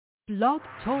Blog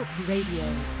Talk Radio.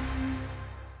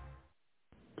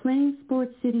 Playing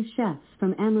Sports City Chefs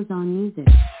from Amazon Music.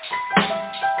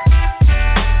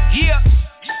 Yeah.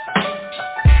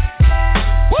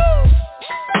 Woo.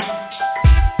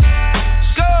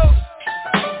 Let's go.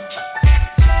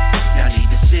 Y'all need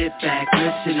to sit back,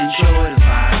 listen, enjoy the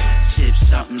vibe. Sip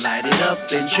something, light it up,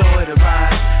 enjoy the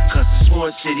ride. Cause the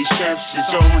Sports City Chefs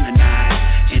is on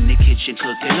tonight. In the kitchen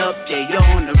cooking up, they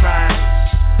on the rise.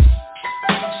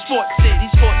 Sports City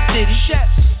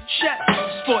Chefs, chefs.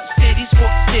 Sports City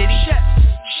chefs,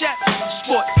 chefs.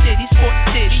 Sports City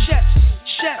chefs,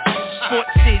 chefs.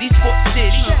 Sports City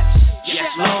chefs. Yes,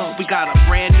 Lord, we got a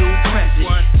brand new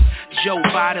president. Joe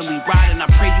Biden, we riding, I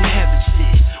pray you heaven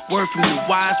sent. Word from the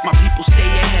wise, my people stay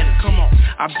ahead of. Come on,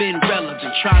 I've been relevant,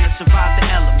 trying to survive the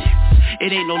elements.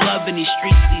 It ain't no love in these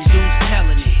streets, these dudes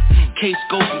telling it. Case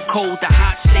go from cold to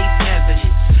hot, states evidence.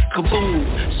 Kaboom,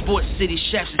 Sports City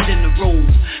Chefs is in the room.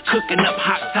 Cooking up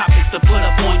hot topics to put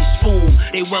up on your spoon.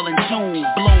 They well in tune,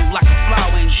 bloom like a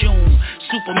flower in June.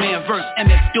 Superman vs.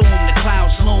 MF Doom, the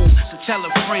clouds loom. So tell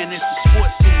a friend it's the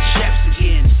Sports City Chefs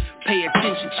again. Pay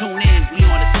attention, tune in, we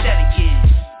on the set again.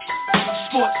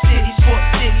 Sports City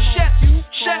Chefs,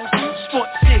 chefs.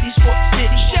 Sports City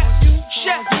chefs,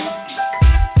 chefs.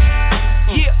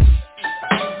 Yeah.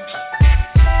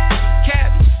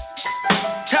 Cabby,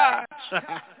 Taj.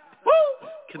 Woo!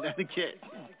 Connecticut.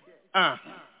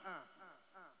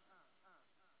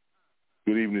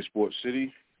 Good evening, Sports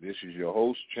City. This is your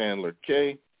host, Chandler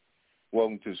K.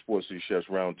 Welcome to the Sports City Chefs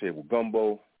RoundTable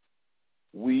Gumbo.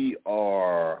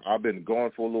 I've been gone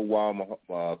for a little while. My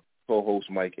co-host,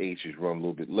 Mike H., is running a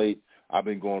little bit late. I've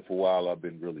been gone for a while. I've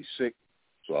been really sick,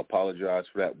 so I apologize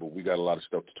for that, but we got a lot of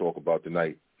stuff to talk about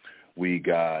tonight. We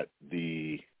got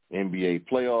the NBA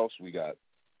playoffs. We got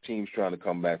teams trying to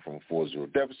come back from a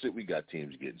 4-0 deficit. We got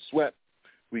teams getting swept.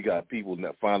 We got people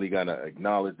that finally going to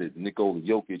acknowledge that Nikola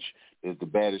Jokic is the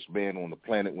baddest man on the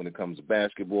planet when it comes to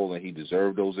basketball, and he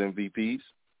deserved those MVPs.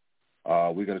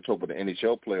 We're going to talk about the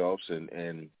NHL playoffs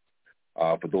and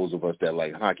for those of us that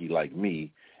like hockey like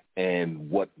me, and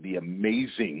what the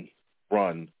amazing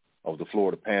run of the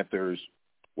Florida Panthers,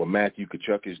 what Matthew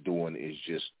Tkachuk is doing is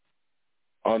just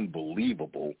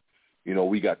unbelievable. You know,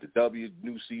 we got the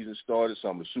new season started.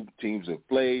 Some of the super teams have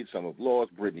played. Some have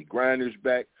lost. Brittany Griner's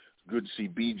back. It's good to see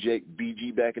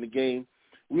BG back in the game.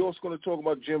 We're also going to talk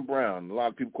about Jim Brown. A lot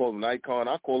of people call him an icon.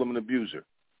 I call him an abuser.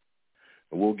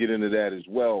 And we'll get into that as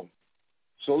well.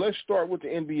 So let's start with the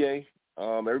NBA.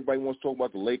 Everybody wants to talk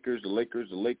about the Lakers. I'm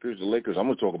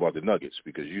going to talk about the Nuggets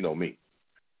because you know me.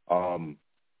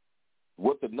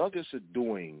 What the Nuggets are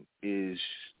doing is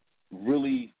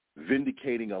really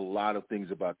vindicating a lot of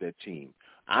things about that team.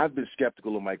 I've been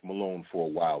skeptical of Mike Malone for a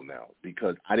while now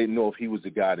because I didn't know if he was the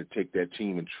guy to take that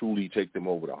team and truly take them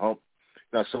over the hump.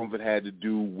 Now, some of it had to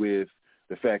do with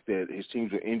the fact that his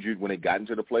teams were injured when they got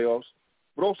into the playoffs,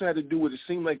 but also had to do with it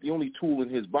seemed like the only tool in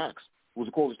his box was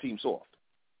to call his team soft.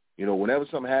 You know, whenever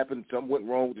something happened, something went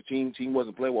wrong with the team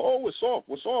wasn't playing well, we're soft.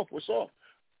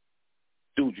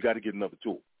 Dude, you got to get another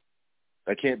tool.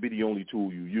 That can't be the only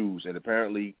tool you use, and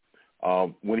apparently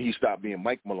when he stopped being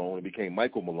Mike Malone and became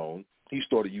Michael Malone, he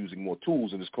started using more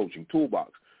tools in his coaching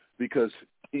toolbox because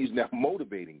he's now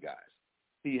motivating guys.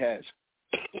 He has,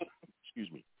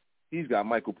 he's got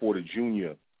Michael Porter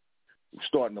Jr.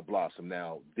 starting to blossom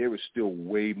now. There is still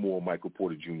way more Michael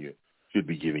Porter Jr. should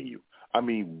be giving you. I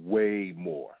mean, way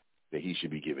more that he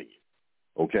should be giving you,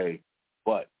 okay?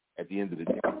 But at the end of the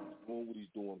day, he's doing what he's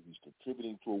doing. He's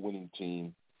contributing to a winning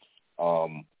team.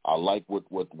 I like what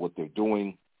they're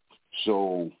doing.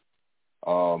 So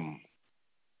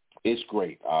it's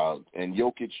great. And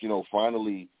Jokic, you know,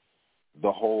 finally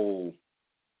the whole,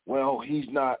 well, he's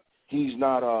got 2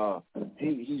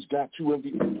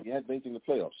 MVPs. He hasn't made anything in the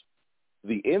playoffs.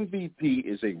 The MVP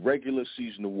is a regular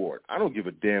season award. I don't give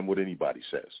a damn what anybody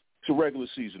says. It's a regular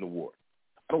season award.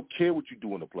 I don't care what you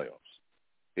do in the playoffs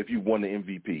if you won the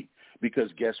MVP, because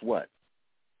guess what?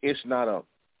 It's not a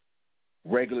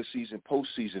regular season,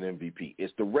 postseason MVP.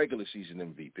 It's the regular season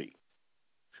MVP.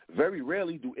 Very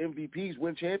rarely do MVPs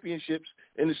win championships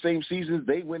in the same seasons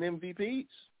they win MVPs.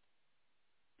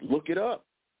 Look it up.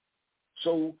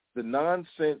 So the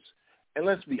nonsense, and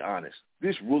let's be honest,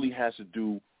 this really has to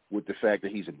do with the fact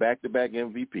that he's a back-to-back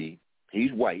MVP,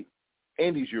 he's white,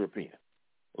 and he's European.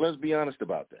 Let's be honest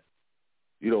about that.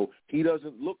 You know, he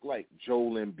doesn't look like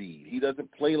Joel Embiid. He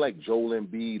doesn't play like Joel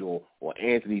Embiid or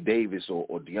Anthony Davis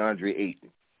or DeAndre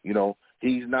Ayton. You know,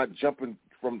 he's not jumping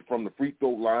from the free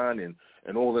throw line and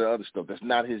all that other stuff. That's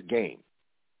not his game.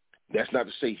 That's not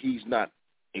to say he's not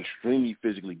extremely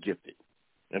physically gifted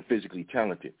and physically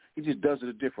talented. He just does it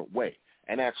a different way,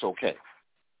 and that's okay.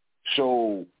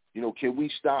 So, can we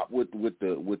stop with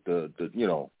the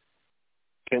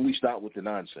can we stop with the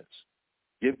nonsense?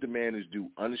 Give the man his due.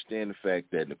 Understand the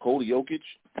fact that Nikola Jokic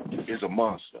is a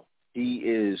monster. He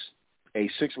is a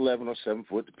 6'11" or 7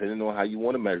 foot, depending on how you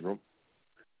want to measure him,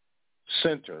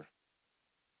 center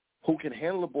who can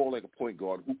handle the ball like a point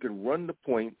guard, who can run the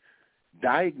point,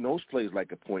 diagnose plays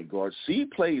like a point guard, see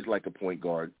plays like a point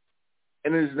guard,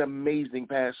 and is an amazing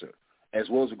passer, as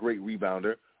well as a great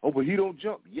rebounder. Oh, but he don't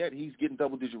jump. Yet he's getting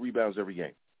double-digit rebounds every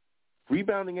game.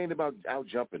 Rebounding ain't about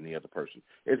out-jumping the other person.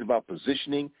 It's about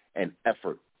positioning and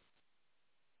effort.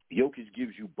 Jokic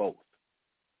gives you both.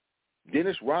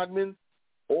 Dennis Rodman,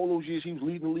 all those years he was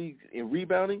leading the league in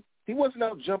rebounding, he wasn't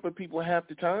out-jumping people half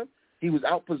the time. He was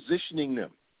out-positioning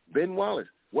them. Ben Wallace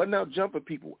wasn't out-jumping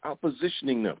people,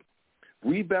 out-positioning them.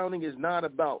 Rebounding is not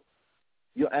about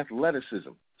your athleticism.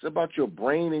 It's about your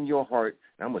brain and your heart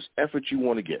and how much effort you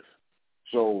want to give.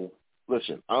 So,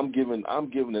 listen, I'm giving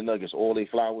the Nuggets all their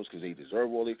flowers because they deserve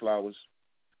all their flowers.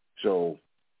 So,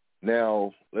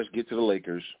 now let's get to the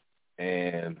Lakers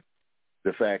and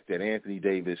the fact that Anthony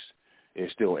Davis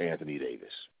is still Anthony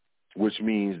Davis, which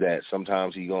means that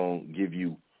sometimes he's going to give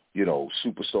you,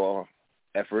 superstar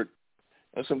effort,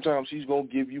 and sometimes he's going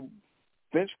to give you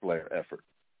bench player effort.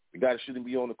 The guy shouldn't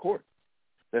be on the court.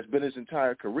 That's been his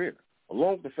entire career,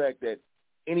 along with the fact that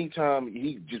anytime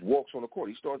he just walks on the court,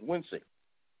 he starts wincing.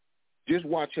 Just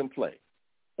watch him play.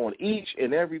 On each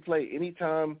and every play,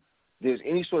 anytime there's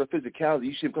any sort of physicality,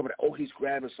 you see him coming, he's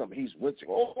grabbing something, he's wincing.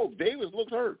 Oh, Davis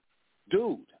looks hurt.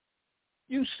 Dude,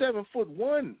 you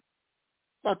 7'1",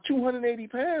 about 280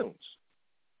 pounds.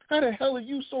 How the hell are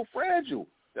you so fragile?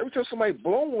 Every time somebody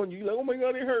blow on you, you're like, oh, my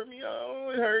God, it hurt me.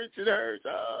 Oh, it hurts.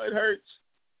 Oh, it hurts.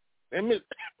 And miss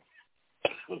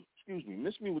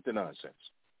me with the nonsense.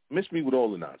 Miss me with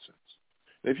all the nonsense.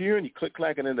 If you hear any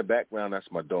click-clacking in the background, that's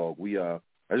my dog. I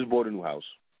just bought a new house,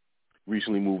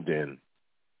 recently moved in,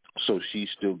 so she's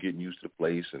still getting used to the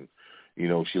place, and,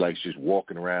 she likes just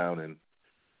walking around and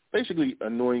basically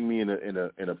annoying me in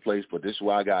a place, but this is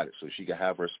why I got it, so she can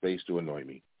have her space to annoy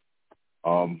me.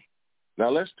 Now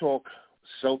let's talk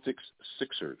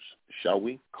Celtics-Sixers, shall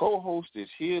we? Co-host is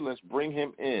here. Let's bring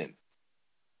him in.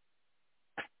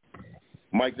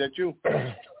 Mike, that you?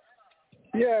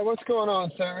 Yeah, what's going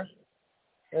on, sir?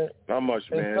 Not much,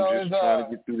 man. Just trying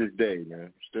to get through this day,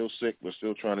 man. Still sick, but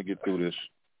still trying to get through this.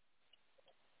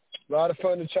 A lot of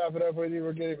fun to chop it up with you.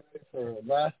 We're getting ready for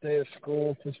last day of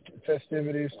school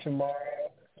festivities tomorrow.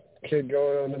 Kid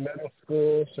going on to middle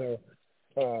school, so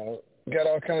got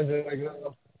all kinds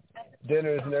of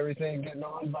dinners and everything getting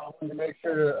on. But I wanted to make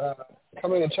sure to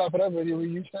come in and chop it up with you.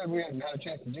 You said we hadn't had a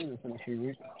chance to do this in a few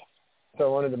weeks, so I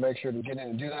wanted to make sure to get in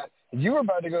and do that. You were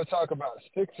about to go talk about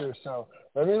Sixers, so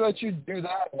let me let you do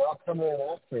that, and I'll come in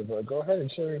after. But go ahead and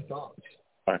share your thoughts.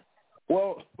 All right.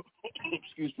 Well,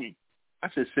 excuse me. I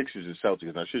said Sixers and Celtics,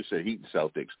 and I should say Heat and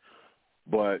Celtics.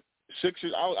 But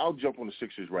Sixers, I'll jump on the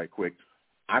Sixers right quick.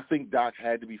 I think Doc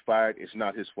had to be fired. It's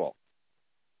not his fault.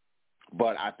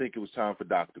 But I think it was time for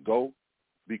Doc to go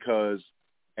because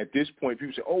at this point,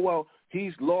 people say, oh, well,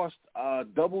 he's lost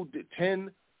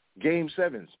 10 Game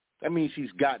 7s. That means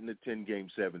he's gotten the 10 Game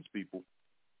 7s, people.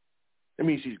 That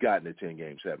means he's gotten the 10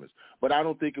 Game 7s. But I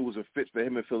don't think it was a fit for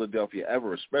him in Philadelphia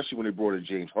ever, especially when they brought in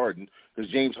James Harden,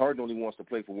 because James Harden only wants to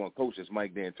play for one coach. That's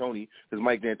Mike D'Antoni, because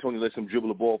Mike D'Antoni lets him dribble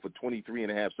the ball for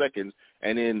 23.5 seconds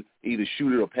and then either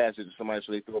shoot it or pass it to somebody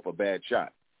so they throw up a bad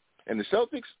shot. And the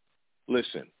Celtics,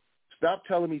 listen, stop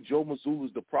telling me Joe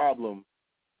Mazzulla's the problem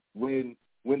when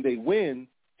they win,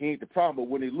 he ain't the problem,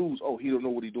 but when they lose, he don't know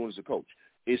what he's doing as a coach.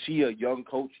 Is he a young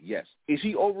coach? Yes. Is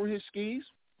he over his skis?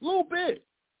 A little bit.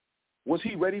 Was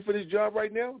he ready for this job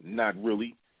right now? Not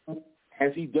really.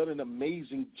 Has he done an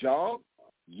amazing job?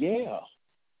 Yeah.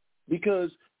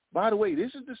 Because, by the way,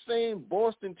 this is the same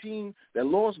Boston team that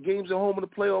lost games at home in the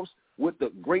playoffs with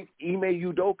the great Ime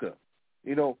Udoka.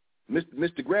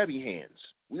 Mr. Grabby Hands.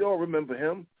 We all remember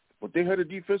him. But they had a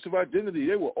defensive identity.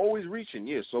 They were always reaching.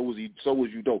 Yeah, so was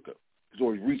Udoka. He was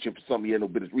always reaching for something he had no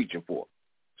business reaching for.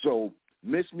 So,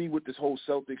 miss me with this whole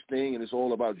Celtics thing, and it's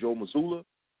all about Joe Mazzulla.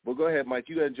 But go ahead, Mike.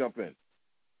 You got to jump in.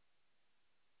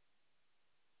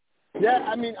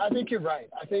 Yeah, I think you're right.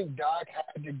 I think Doc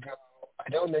had to go. I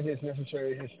don't think it's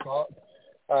necessarily his fault.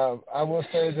 I will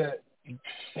say that,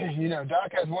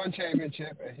 Doc has one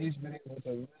championship, and he's been able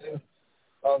to live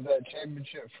of that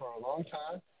championship for a long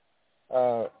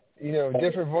time.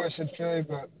 Different voice in Philly,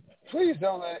 but please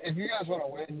don't if you guys want to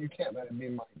win, you can't let it be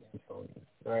Mike D'Antoni,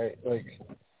 right?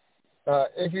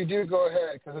 If you do, go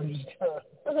ahead, because I'm just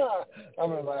I'm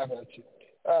going to laugh at you.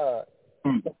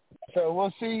 So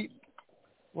we'll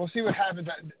see what happens.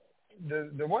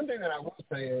 The one thing that I will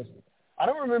say is I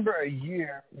don't remember a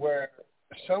year where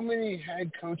so many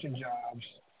head coaching jobs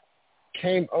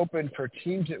came open for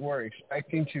teams that were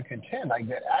expecting to contend. Like,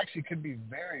 that actually could be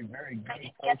very, very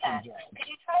good coaching jobs. Could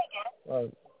you try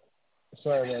again?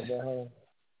 Sorry about that. Hold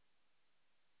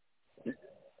on.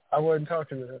 I wasn't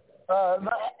talking to her.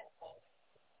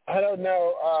 I don't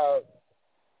know.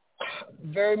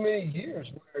 Very many years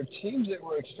where teams that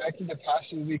were expected to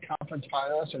possibly be conference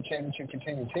finalists or championship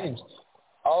contending teams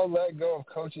all let go of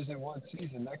coaches in one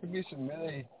season. That could be some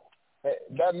really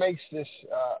that makes this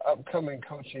upcoming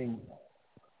coaching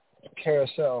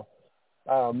carousel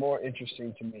more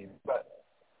interesting to me. But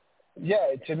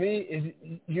yeah, to me,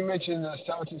 you mentioned the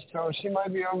Celtics coach. He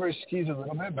might be over his skis a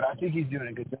little bit, but I think he's doing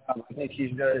a good job. I think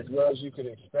he's done as well as you could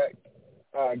expect.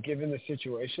 Given the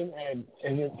situation, and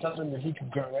it's something that he could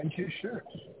grow into, sure.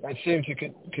 I'd see him to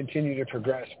continue to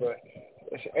progress, but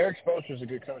Eric Spoelstra is a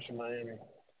good coach in Miami.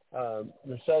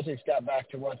 The Celtics got back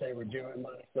to what they were doing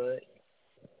last night,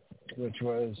 which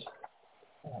was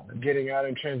getting out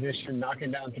in transition,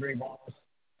 knocking down 3 balls.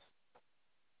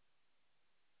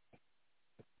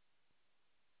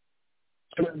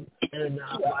 And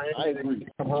Miami,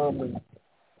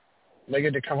 they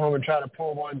get to come home and try to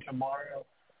pull one tomorrow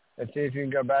and see if you can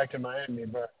go back to Miami.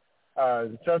 But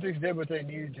the Celtics did what they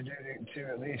needed to do to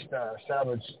at least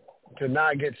salvage, to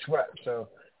not get swept. So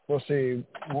we'll see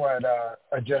what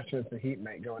adjustments the Heat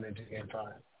make going into Game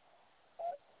 5.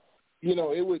 You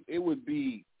know, it would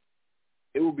be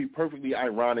perfectly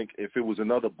ironic if it was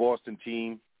another Boston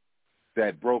team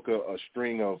that broke a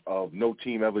string of no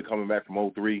team ever coming back from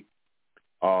 2003,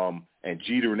 and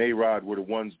Jeter and A-Rod were the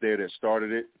ones there that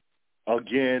started it.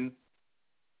 Again,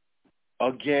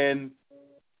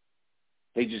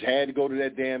 they just had to go to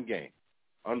that damn game.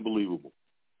 Unbelievable.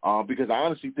 Because I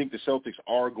honestly think the Celtics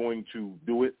are going to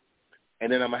do it,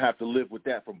 and then I'm going to have to live with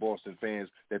that from Boston fans,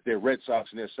 that their Red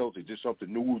Sox and their Celtics is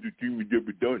something new the team has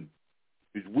ever done.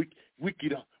 It's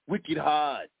wicked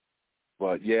hard.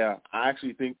 But, yeah, I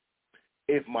actually think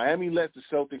if Miami lets the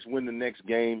Celtics win the next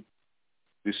game,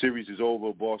 the series is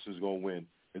over, Boston's going to win.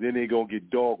 And then they're going to get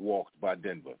dog-walked by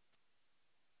Denver.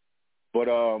 But,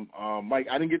 Mike,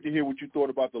 I didn't get to hear what you thought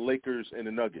about the Lakers and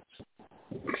the Nuggets.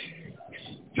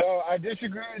 So I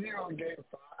disagree with you on Game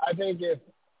 5.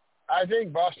 I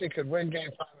think Boston could win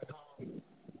Game 5 at home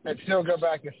and still go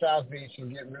back to South Beach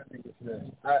and get really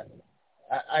dismissed.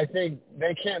 I think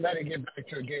they can't let it get back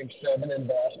to a Game 7 in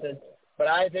Boston. But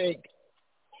I think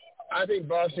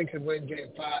Boston could win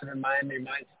Game 5 and Miami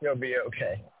might still be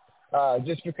okay.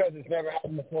 Just because it's never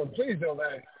happened before. Please don't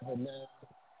let it happen now.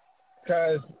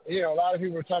 Because, you know, a lot of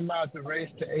people were talking about the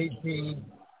race to 18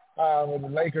 with the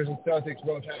Lakers and Celtics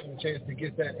both having a chance to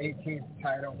get that 18th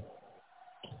title.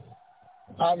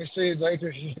 Obviously, the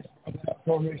Lakers just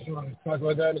for me, so I'll talk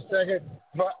about that in a second.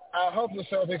 But I hope the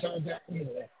Celtics aren't that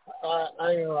either.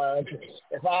 I ain't gonna lie.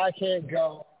 If I can't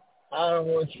go, I don't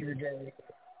want you to go.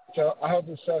 So I hope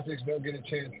the Celtics don't get a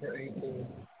chance for 18.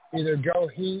 Either go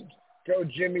Heat, go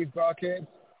Jimmy Bucket,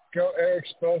 go Eric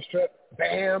Spoelstra,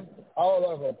 bam, all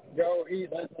of them. Go eat.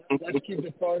 Let's keep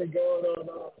the party going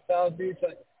on South Beach.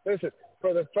 Listen,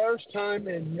 for the first time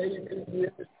in many, many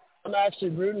years, I'm actually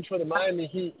rooting for the Miami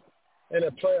Heat in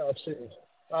a playoff series.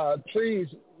 Please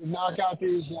knock out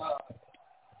these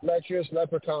lecherous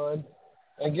leprechauns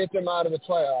and get them out of the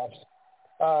playoffs.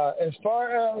 As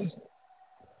far as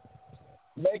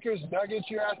Lakers Nuggets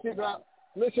you're asking about,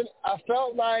 listen, I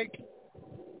felt like,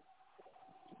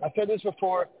 I said this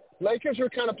before, Lakers were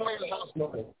kind of playing the house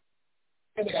money.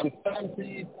 They got a 7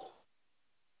 seed,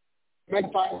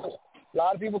 make finals. A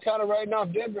lot of people kind of writing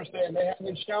off Denver saying they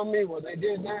haven't shown me what they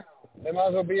did now. They might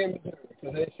as well be in Missouri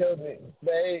because they showed me.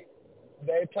 They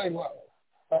played well.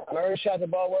 Murray shot the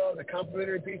ball well. The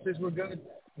complementary pieces were good.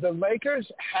 The Lakers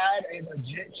had a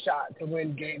legit shot to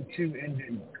win Game 2 in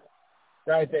Denver.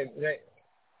 Right?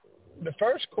 The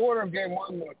first quarter of Game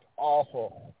 1 looked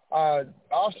awful.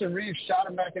 Austin Reeves shot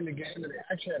him back in the game, and they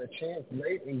actually had a chance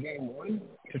late in Game 1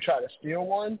 to try to steal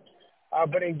one.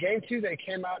 But in Game 2, they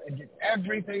came out and did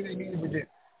everything they needed to do.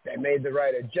 They made the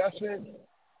right adjustments.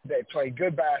 They played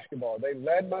good basketball. They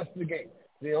led most of the game.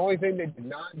 The only thing they did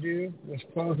not do was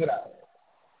close it out,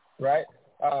 right?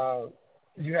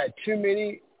 You had too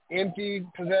many empty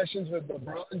possessions with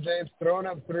LeBron James throwing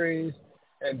up threes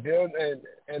and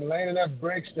laying enough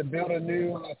bricks to build a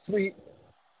new suite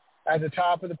at the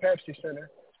top of the Pepsi Center.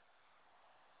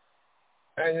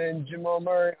 And then Jamal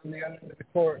Murray on the other end of the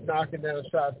court knocking down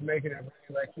shots, making it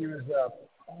rain like he was,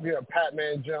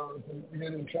 Pat-Man Jones and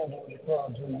getting in trouble with the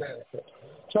clubs and that.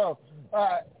 So,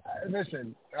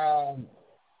 listen,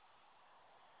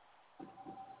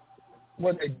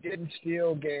 when they didn't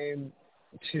steal Game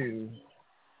 2,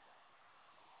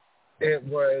 it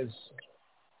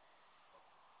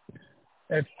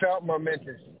felt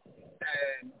momentous.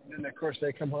 And then, of course,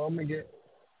 they come home and get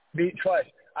beat twice.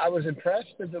 I was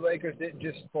impressed that the Lakers didn't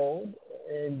just fold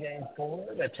in Game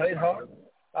 4. They played hard.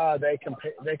 They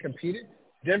competed.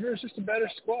 Denver's just a better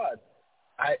squad.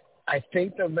 I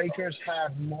think the Lakers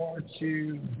have more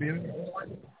to build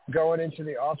on going into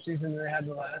the offseason than they had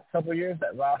the last couple of years.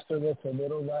 That roster looks a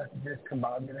little less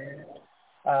discombobulated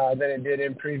than it did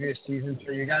in previous seasons.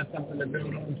 So you got something to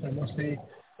build on, so we'll see.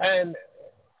 And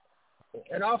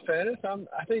in all fairness,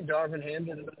 I think Darvin Ham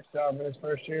did a nice job in his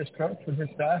first year as coach with his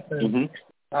staff. And,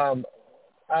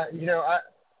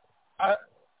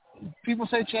 people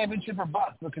say championship or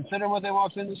bust, but consider what they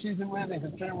walked into the season with and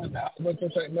consider what the outlook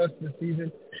looks like most of the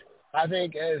season. I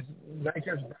think as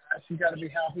Lakers brass, you got to be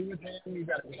happy with him. You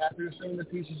got to be happy with some of the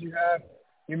pieces you have.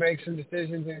 You make some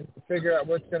decisions and figure out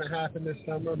what's going to happen this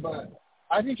summer. But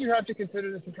I think you have to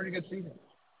consider this a pretty good season.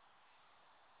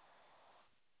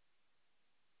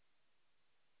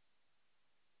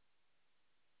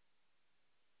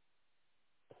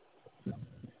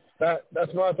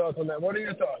 That's my thoughts on that. What are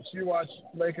your thoughts? You watch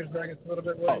Lakers Nuggets a little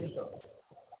bit. What are your thoughts?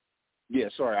 Yeah,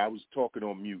 sorry, I was talking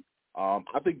on mute.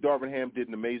 I think Darvin Ham did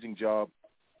an amazing job,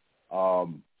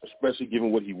 especially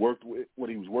given what he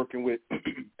was working with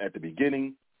at the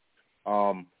beginning.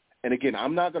 And again,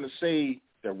 I'm not going to say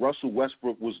that Russell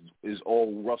Westbrook is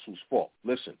all Russell's fault.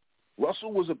 Listen,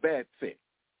 Russell was a bad fit.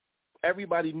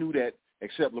 Everybody knew that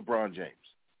except LeBron James.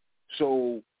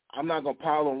 So I'm not going to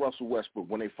pile on Russell Westbrook.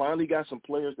 When they finally got some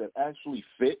players that actually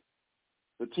fit,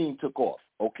 the team took off.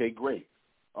 Okay, great.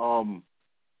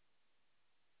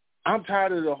 I'm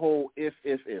tired of the whole if.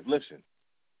 Listen,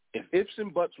 if ifs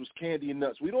and buts was candy and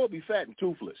nuts, we'd all be fat and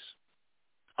toothless.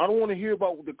 I don't want to hear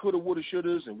about the coulda, woulda,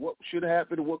 shouldas and what should have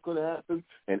happened and what could have happened.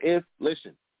 And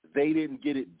listen, they didn't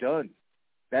get it done.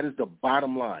 That is the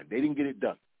bottom line. They didn't get it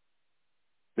done.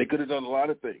 They could have done a lot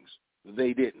of things.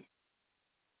 They didn't.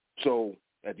 So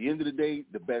at the end of the day,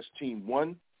 the best team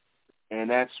won, and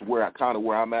that's where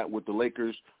I'm at with the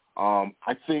Lakers.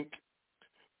 I think,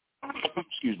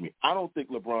 excuse me, I don't think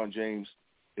LeBron James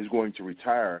is going to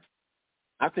retire.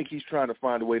 I think he's trying to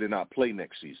find a way to not play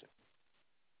next season.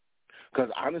 Because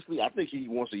honestly, I think he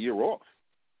wants a year off.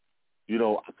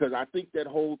 Because I think that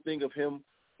whole thing of him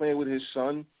playing with his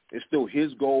son is still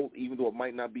his goal, even though it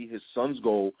might not be his son's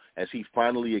goal, as he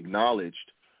finally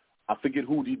acknowledged. I forget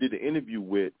who he did the interview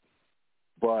with,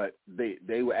 but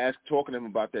they were talking to him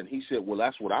about that, and he said, well,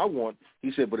 that's what I want.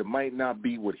 He said, but it might not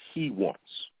be what he wants.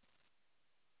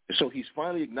 So he's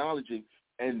finally acknowledging,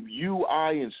 and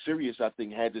I, and Sirius, I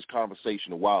think, had this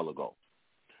conversation a while ago,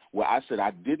 where I said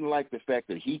I didn't like the fact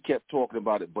that he kept talking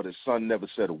about it, but his son never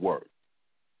said a word.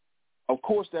 Of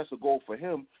course, that's a goal for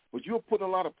him, but you're putting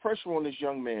a lot of pressure on this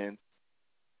young man,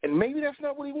 and maybe that's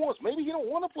not what he wants. Maybe he don't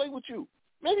want to play with you.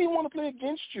 Maybe he want to play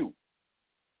against you.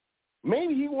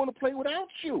 Maybe he want to play without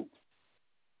you.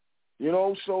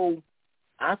 So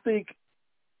I think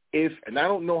and I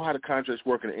don't know how the contracts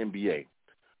work in the NBA,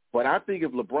 but I think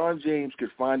if LeBron James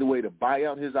could find a way to buy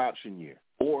out his option year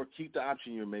or keep the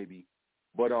option year maybe,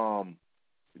 but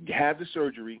have the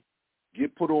surgery,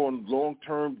 get put on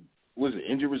long-term,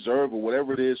 injury reserve or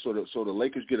whatever it is so the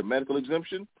Lakers get a medical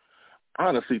exemption, I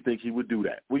honestly think he would do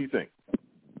that. What do you think?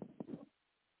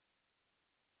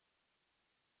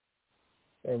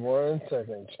 And 1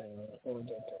 second, Chandler. Hold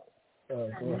that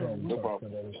down. Go ahead. No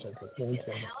problem. 1 second.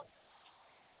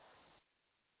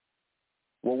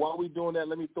 Well, while we're doing that,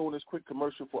 let me throw in this quick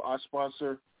commercial for our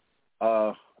sponsor.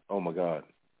 Oh, my God.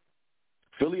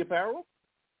 Philly Apparel?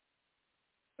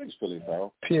 Thanks, Philly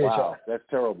Apparel. PHI. Wow, that's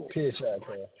terrible. PHI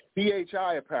Apparel.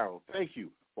 PHI Apparel. Thank you.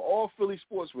 For all Philly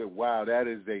sportswear. Wow, that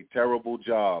is a terrible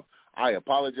job. I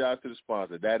apologize to the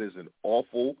sponsor. That is an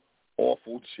awful,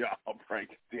 awful job right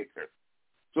there.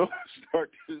 So let's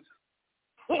start this.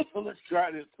 Let's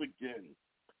try this again.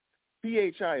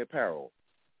 PHI Apparel.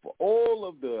 For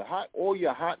all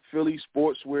your hot Philly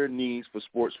sportswear needs for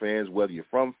sports fans, whether you're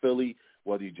from Philly,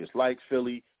 whether you just like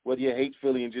Philly, whether you hate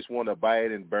Philly and just want to buy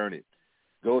it and burn it.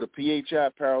 Go to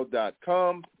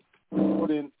phiapparel.com,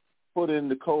 put in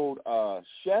the code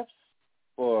CHEFS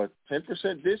for a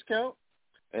 10% discount.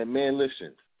 And, man,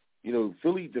 listen, some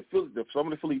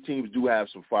of the Philly teams do have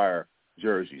some fire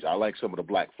jerseys. I like some of the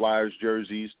Black Flyers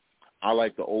jerseys. I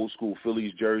like the old school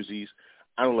Phillies jerseys.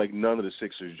 I don't like none of the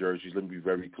Sixers jerseys. Let me be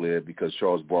very clear, because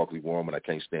Charles Barkley wore them, and I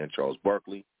can't stand Charles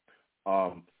Barkley.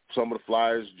 Some of the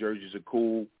Flyers jerseys are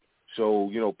cool. So,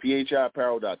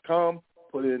 phiapparel.com,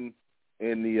 put in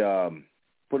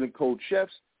code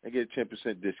CHEFS and get a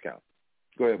 10% discount.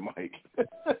 Go ahead, Mike.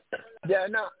 Yeah,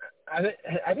 no, I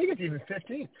think it's even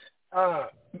 15.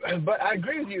 But I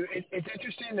agree with you. It's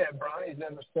interesting that Bronny's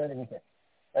never said anything.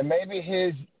 And maybe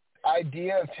his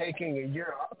idea of taking a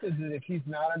year off is that if he's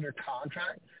not under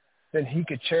contract, then he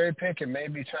could cherry pick and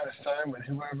maybe try to sign with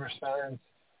whoever signs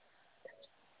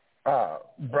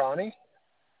Bronny.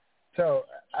 So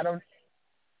I don't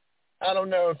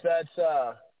know if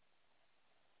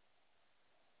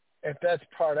that's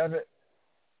part of it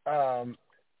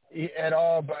at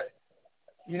all. But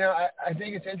you know, I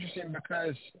think it's interesting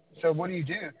because so what do?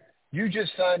 You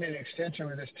just signed an extension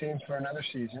with this team for another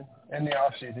season in the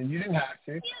off season. You didn't have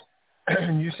to.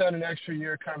 You signed an extra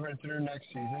year covering through next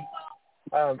season.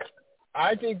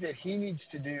 I think that he needs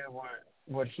to do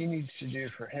what he needs to do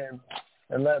for him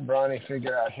and let Bronny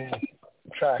figure out his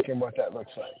track and what that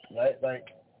looks like, right? Like,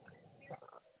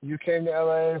 you came to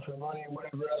L.A. for money and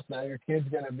whatever else. Now your kid's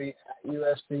going to be at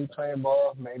USC playing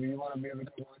ball. Maybe you want to be able to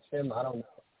go watch him. I don't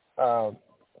know.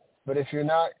 But if you're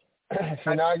not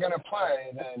going to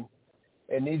play, then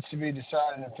it needs to be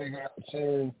decided and figured out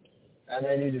soon. And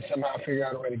they need to somehow figure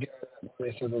out a way to get that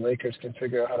money so the Lakers can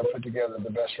figure out how to put together the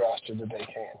best roster that they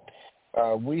can.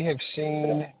 We have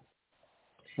seen,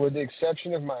 with the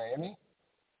exception of Miami,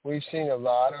 we've seen a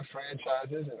lot of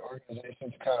franchises and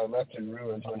organizations kind of left in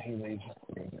ruins when he leaves the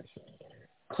organization.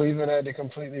 Cleveland had to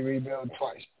completely rebuild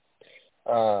twice.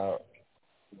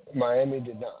 Miami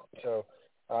did not. So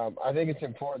I think it's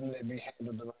important that it be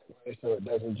handled the right way so it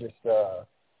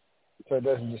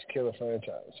doesn't just kill a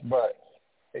franchise. But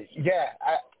yeah,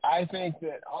 I think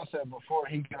that also before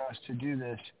he goes to do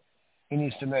this, he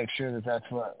needs to make sure that that's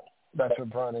what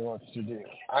Bronny wants to do.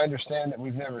 I understand that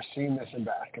we've never seen this in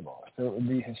basketball, so it would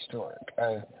be historic.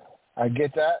 I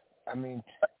get that. I mean,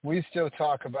 we still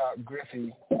talk about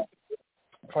Griffey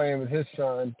playing with his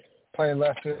son, playing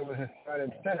left field with his son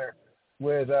in center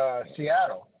with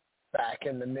Seattle back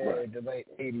in the mid to late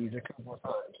 80s a couple of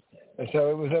times. And so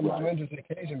it was a momentous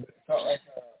occasion, but it felt like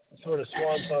a sort of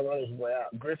swan song on his way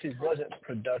out. Griffey wasn't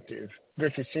productive.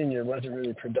 Griffey Sr. wasn't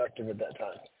really productive at that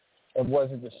time. It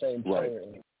wasn't the same player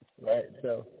anymore. Right,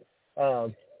 so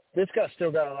this guy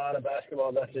still got a lot of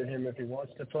basketball left in him if he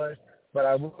wants to play. But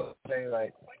I will say,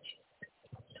 like,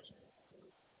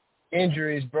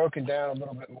 injuries, broken down a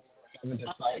little bit more, having to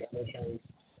fight other things.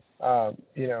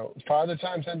 You know, Father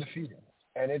Time's undefeated,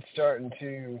 and it's starting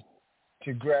to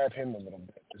grab him a little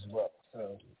bit as well.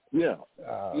 So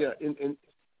and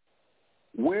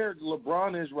where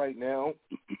LeBron is right now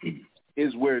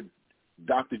is where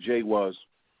Dr. J was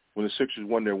when the Sixers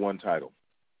won their one title.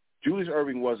 Julius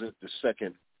Erving wasn't the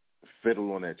second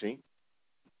fiddle on that team.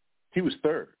 He was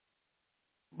third.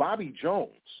 Bobby Jones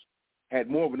had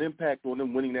more of an impact on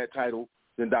them winning that title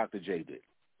than Dr. J did.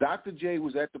 Dr. J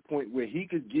was at the point where he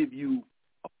could give you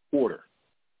a quarter,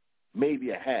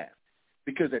 maybe a half.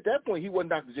 Because at that point, he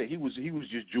wasn't Dr. J. He was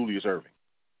just Julius Erving,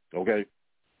 okay?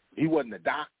 He wasn't a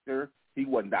doctor. He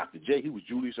wasn't Dr. J. He was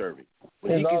Julius Erving.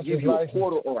 But he could give you a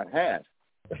quarter or a half,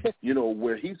 you know,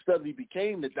 where he suddenly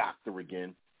became the doctor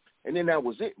again. And then that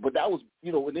was it. But that was,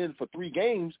 you know, and then for 3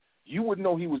 games, you wouldn't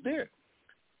know he was there.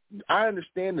 I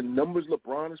understand the numbers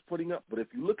LeBron is putting up, but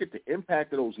if you look at the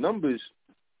impact of those numbers,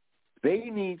 they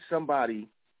need somebody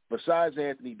besides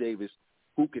Anthony Davis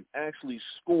who can actually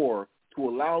score to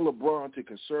allow LeBron to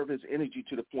conserve his energy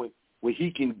to the point where he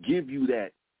can give you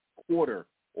that quarter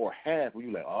or half where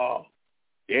you're like, oh,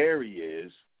 there he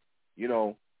is, you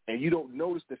know, and you don't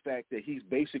notice the fact that he's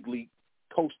basically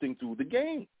coasting through the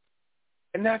game.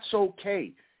 And that's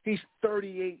okay. He's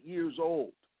 38 years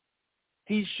old.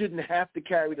 He shouldn't have to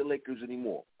carry the Lakers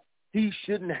anymore. He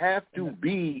shouldn't have to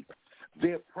be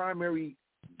their primary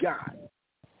guy.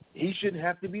 He shouldn't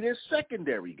have to be their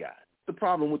secondary guy. The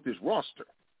problem with this roster.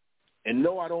 And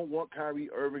no, I don't want Kyrie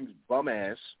Irving's bum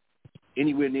ass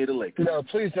anywhere near the Lakers. No,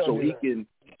 please don't. So do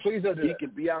he can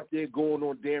be out there going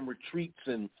on damn retreats,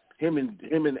 and him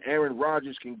and Aaron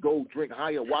Rodgers can go drink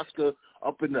ayahuasca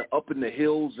up in the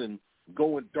hills and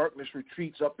go in darkness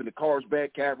retreats up in the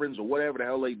Carlsbad Caverns or whatever the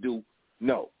hell they do.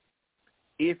 No.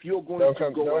 If you're going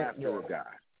to go after a guy,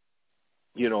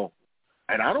 you know,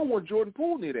 and I don't want Jordan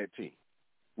Poole near that team.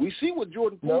 We see what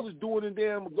Jordan Poole is doing in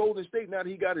damn Golden State now that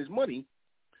he got his money.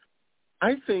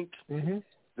 I think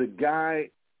the guy,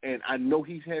 and I know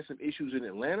he's had some issues in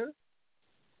Atlanta,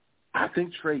 I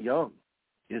think Trae Young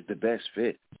is the best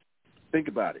fit. Think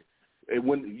about it. And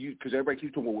because everybody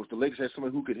keeps talking about the Lakers had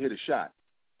somebody who could hit a shot.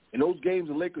 In those games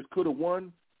the Lakers could have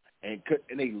won and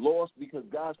they lost because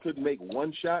guys couldn't make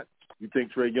one shot, you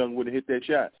think Trae Young would have hit that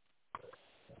shot?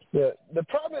 Yeah. The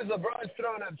problem is LeBron's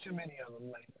throwing up too many of them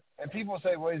lately. And people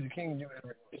say, well, he's the king of doing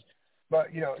everything.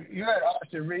 But, you know, you had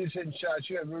Austin Reeves hitting shots.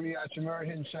 You had Rudy Hachimura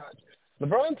hitting shots.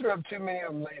 LeBron threw up too many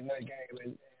of them late in that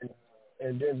game.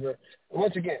 in Denver. And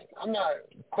once again, I'm not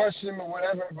questioning or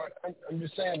whatever, but I'm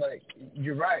just saying, like,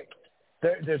 you're right.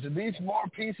 There's at least more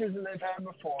pieces than they've had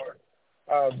before.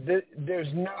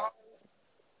 There's no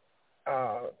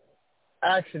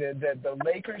accident that the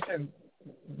Lakers have,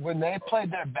 when they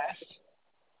played their best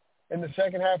in the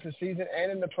second half of the season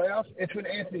and in the playoffs, it's when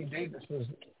Anthony Davis was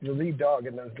the lead dog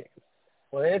in those games.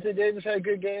 When Anthony Davis had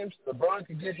good games, LeBron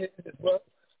could get hit as well.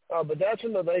 But that's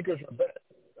when the Lakers were best.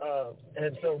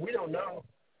 And so we don't know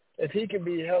if he can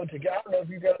be held together. I don't know if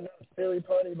you got enough Philly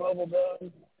putty, bubble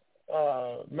gum,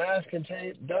 mask and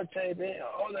tape, duct tape,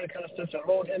 all that kind of stuff to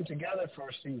hold him together for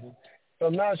a season. So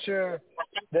I'm not sure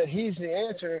that he's the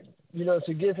answer,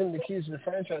 to give him the keys to the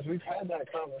franchise. We've had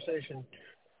that conversation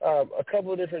a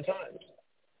couple of different times.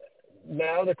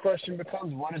 Now the question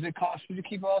becomes, what does it cost you to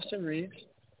keep Austin Reeves?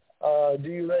 Do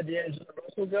you let D'Angelo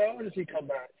Russell go, or does he come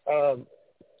back?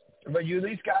 But you at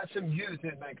least got some youth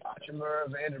in like Hachimura,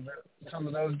 Vanderbilt, some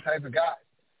of those type of guys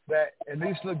that at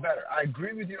least look better. I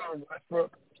agree with you on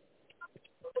Westbrook.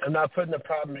 I'm not putting the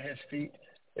problem at his feet.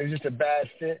 It was just a bad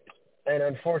fit. And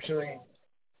unfortunately,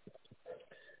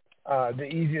 the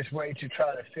easiest way to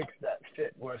try to fix that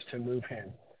fit was to move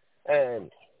him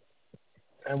and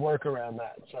work around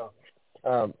that. So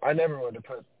I never wanted to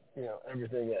put,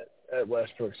 everything at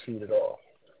Westbrook's feet at all.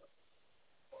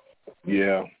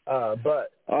 Yeah.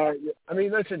 But, I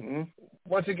mean, listen,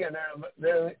 once again,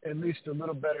 they're at least a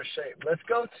little better shape. Let's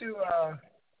go to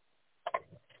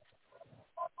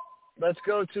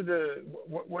the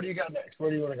what do you got next?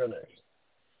 Where do you want to go next?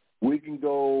 We can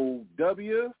go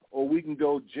W or we can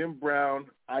go Jim Brown,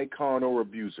 icon or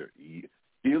abuser.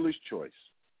 Dealer's choice.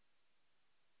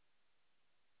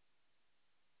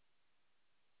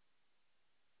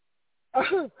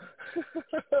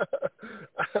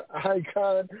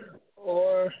 Icon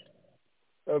or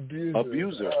abuser.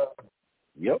 Abuser.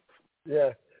 Yep.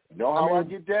 Yeah. Know how I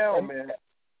get down, man.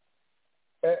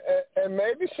 And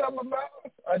maybe some about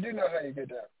it. I do know how you get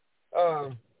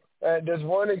down. Does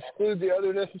one exclude the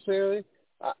other necessarily?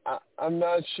 I'm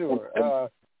not sure.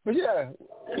 But we can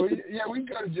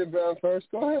go to Jim Brown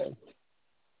first. Go ahead.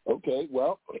 Okay.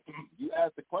 Well, you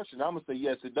asked the question. I'm gonna say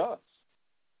yes, it does.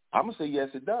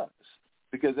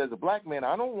 Because as a black man,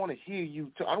 I don't want to hear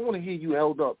you. I don't want to hear you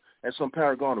held up as some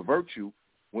paragon of virtue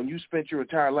when you spent your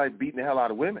entire life beating the hell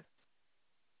out of women.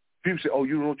 People say, "Oh,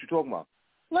 you don't know what you're talking about."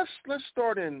 Let's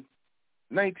start in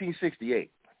 1968,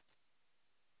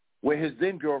 where his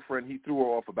then girlfriend, he threw her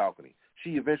off a balcony.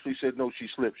 She eventually said no, she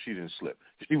slipped. She didn't slip.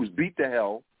 She was beat to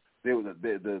hell. There was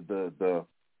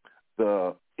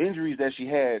the injuries that she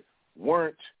had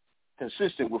weren't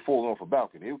consistent with falling off a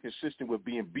balcony. They were consistent with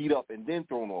being beat up and then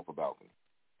thrown off a balcony.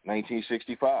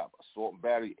 1965, assault and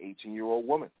battery, 18-year-old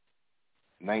woman.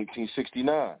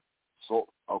 1969, assault.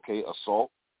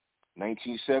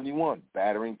 1971,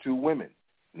 battering 2 women.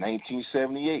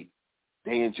 1978,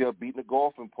 they in jail beating a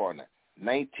golfing partner.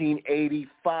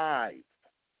 1985,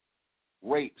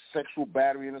 rape, sexual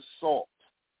battery, and assault.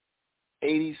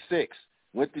 86,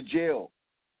 went to jail.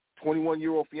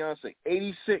 21-year-old fiance.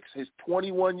 86, his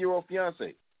 21-year-old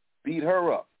fiance beat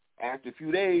her up. After a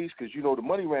few days, because, the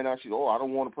money ran out, she said, I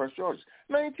don't want to press charges.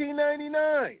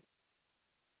 1999.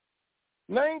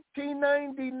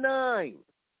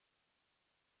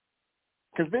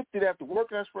 Convicted after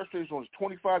working as frustration on his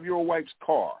 25-year-old wife's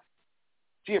car.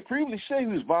 She had previously said he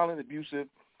was violent and abusive,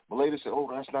 but later said,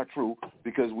 that's not true,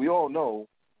 because we all know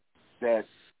that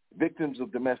victims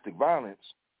of domestic violence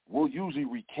will usually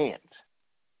recant,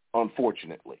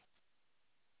 unfortunately.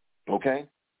 Okay?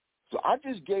 So I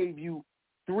just gave you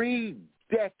 3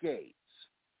 decades.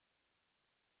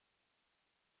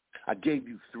 I gave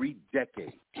you 3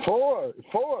 decades. Four.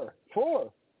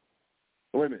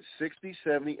 Wait a minute, 60,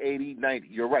 70, 80, 90.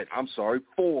 You're right. I'm sorry,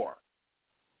 4.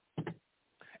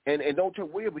 And don't tell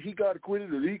me, but he got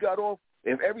acquitted or he got off.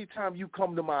 If every time you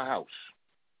come to my house,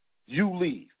 you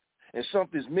leave, and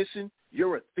something's missing,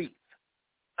 you're a thief.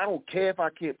 I don't care if I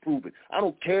can't prove it. I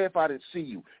don't care if I didn't see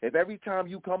you. If every time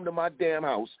you come to my damn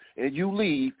house and you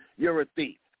leave, you're a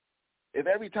thief. If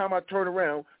every time I turn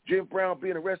around, Jim Brown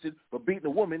being arrested for beating a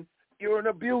woman, you're an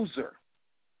abuser.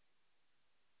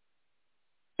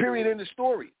 Period, in the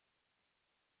story.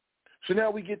 So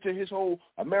now we get to his whole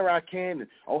American, and,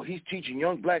 he's teaching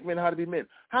young black men how to be men.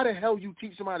 How the hell you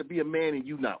teach somebody to be a man and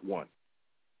you not one?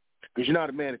 Because you're not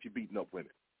a man if you're beating up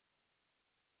women.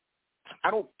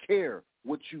 I don't care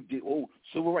what you did.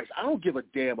 Civil rights. I don't give a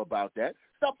damn about that.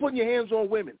 Stop putting your hands on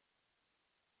women.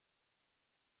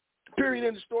 Period,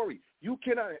 in the story. You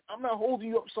cannot. I'm not holding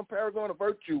you up some paragon of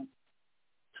virtue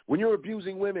when you're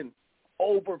abusing women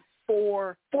over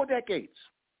four decades.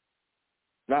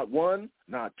 Not one,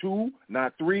 not two,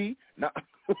 not three, not,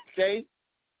 okay?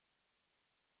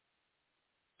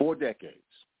 4 decades.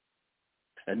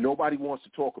 And nobody wants to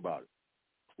talk about it.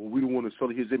 Well, we don't want to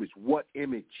sully his image. What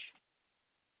image?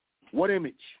 What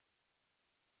image?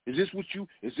 Is this what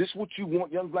you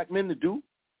want young black men to do?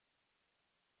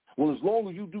 Well, as long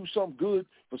as you do something good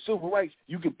for civil rights,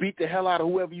 you can beat the hell out of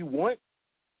whoever you want?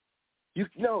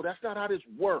 No, that's not how this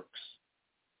works.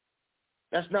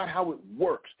 That's not how it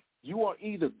works. You are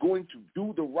either going to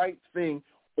do the right thing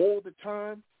all the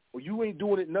time, or you ain't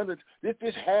doing it none of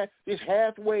this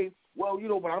halfway. Well,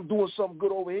 but I'm doing something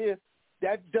good over here.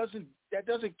 That doesn't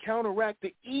counteract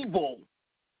the evil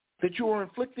that you are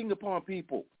inflicting upon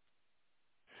people.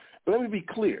 But let me be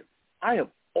clear. I have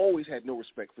always had no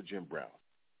respect for Jim Brown.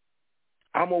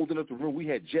 I'm old enough to remember we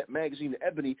had Jet Magazine and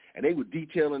Ebony, and they were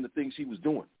detailing the things he was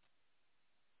doing.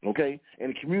 Okay? And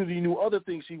the community knew other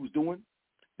things he was doing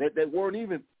that weren't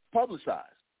even publicized.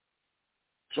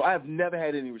 So I have never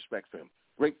had any respect for him.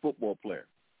 Great football player.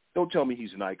 Don't tell me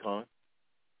he's an icon.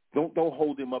 Don't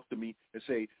hold him up to me and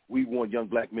say we want young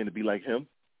black men to be like him,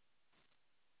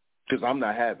 because I'm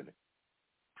not having it.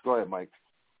 Go ahead, Mike.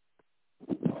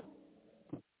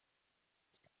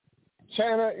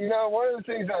 Chandler, one of the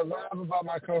things I love about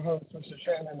my co-host, Mr.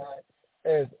 Chandler tonight,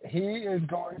 is he is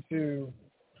going to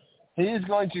give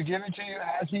it to you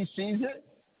as he sees it,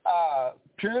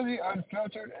 purely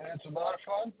unfiltered, and it's a lot of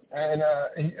fun. And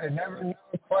I never know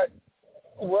quite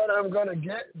what I'm going to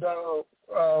get, though.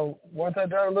 Once I've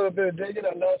done a little bit of digging,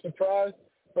 I'm not surprised.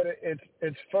 But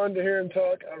it's fun to hear him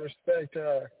talk. I respect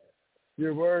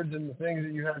your words and the things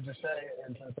that you have to say,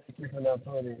 and so thank you for not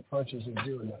pulling punches and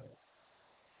doing that.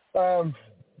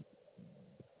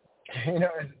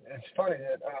 It's funny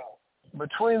that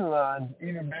between the lines,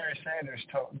 even Barry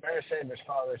Sanders'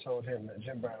 father told him that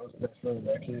Jim Brown was the best running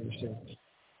back he ever seen.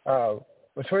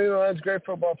 Between the lines, great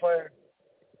football player.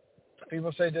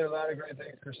 People say did a lot of great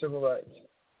things for civil rights.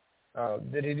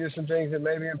 Did he do some things that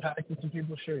maybe impacted some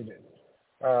people? Sure he did.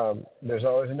 There's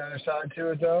always another side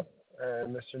to it, though,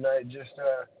 and Mr. Knight just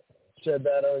said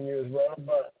that on you as well.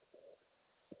 But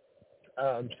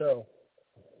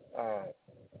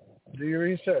do your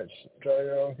research, draw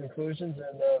your own conclusions,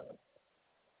 and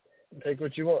take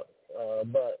what you want.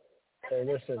 But hey,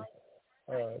 listen,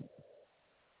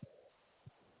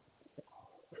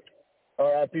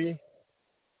 R.I.P.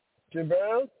 Jim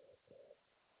Brown,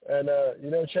 and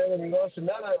Chandler, we lost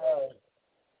another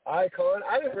icon.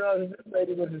 I didn't realize this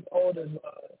lady was as old as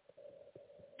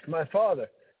my father,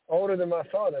 older than my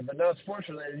father, but not sports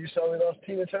related. You saw we lost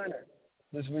Tina Turner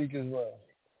this week as well.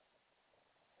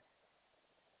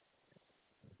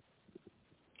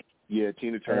 Yeah,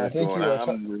 Tina Turner's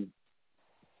gone.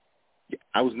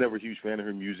 I was never a huge fan of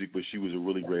her music, but she was a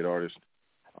really great artist.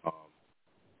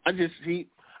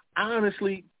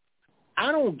 Honestly,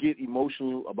 I don't get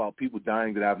emotional about people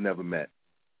dying that I've never met.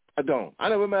 I don't. I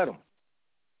never met them.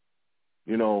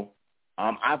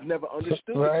 I've never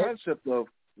understood the concept of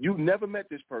you never met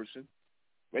this person.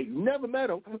 Right? You never met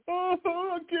them. Oh,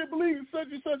 I can't believe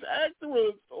such and such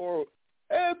actor or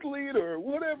athlete or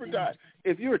whatever died.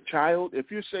 If you're a child, if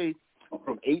you're, say,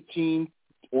 from 18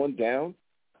 on down,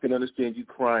 I can understand you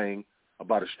crying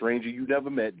about a stranger you never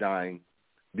met dying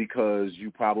because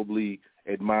you probably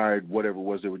admired whatever it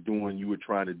was they were doing. You were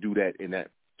trying to do that in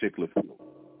that particular field.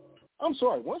 I'm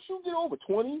sorry. Once you get over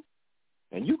 20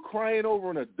 and you crying over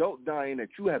an adult dying that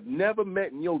you have never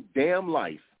met in your damn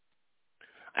life,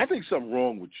 I think something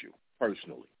wrong with you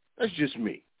personally. That's just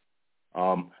me.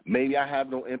 Maybe I have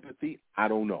no empathy. I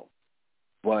don't know.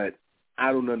 But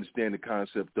I don't understand the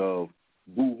concept of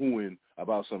boo-hooing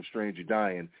about some stranger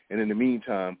dying, and in the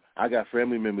meantime, I got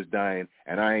family members dying,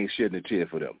 and I ain't shedding a tear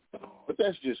for them. But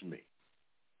that's just me.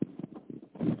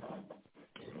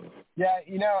 Yeah,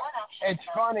 it's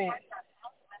funny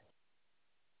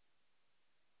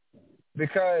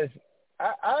because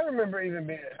I remember even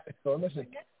being in high school. Listen,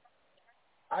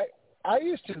 I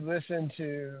used to listen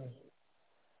to,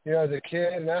 as a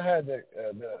kid, and I had the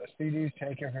CDs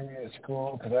taken from me at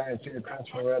school because I didn't see the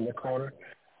principal around the corner.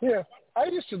 I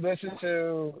used to listen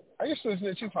to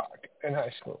Tupac in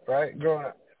high school, right? Growing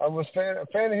up, I was a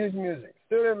fan of his music.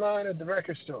 Stood in line at the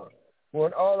record store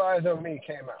when All Eyes on Me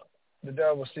came out, the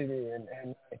double CD in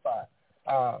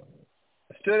 '95.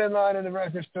 Stood in line in the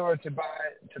record store to buy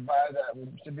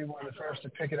that, to be one of the first to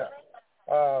pick it up,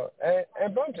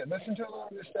 and bumped it. Listened to a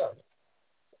lot of this stuff,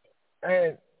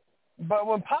 But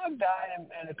when Pac died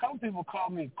and a couple people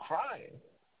called me crying,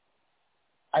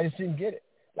 I just didn't get it.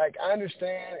 Like, I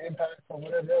understand impact or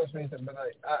whatever else means, but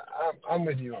I'm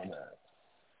with you on that.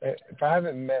 If I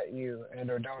haven't met you and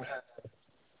or don't have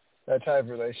that type of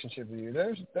relationship with you.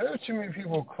 There are too many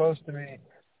people close to me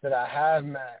that I have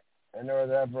met and know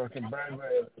that I've broken bread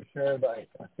with, shared like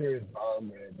a serious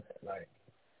bond with, like,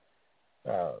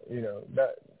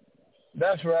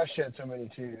 that's where I shed so many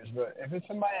tears. But if it's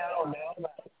somebody I don't know,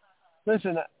 like,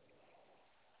 listen,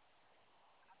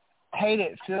 I hate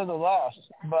it, feel the loss,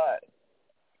 but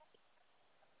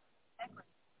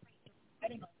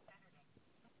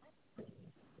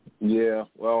yeah,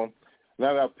 well,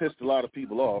 now that I've pissed a lot of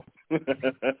people off,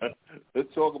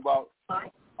 let's talk about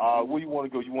where you want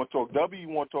to go. You want to talk W? You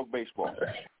want to talk baseball?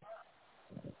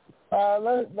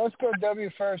 Let's go W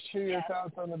first. Share your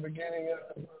thoughts on the beginning of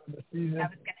the season.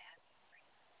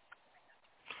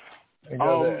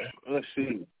 Let's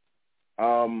see.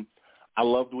 I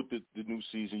loved with the new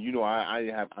season. You know, I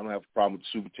don't have a problem with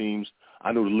super teams.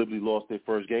 I know the Liberty lost their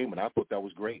first game, and I thought that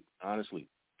was great, honestly,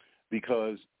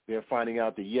 because they're finding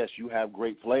out that, yes, you have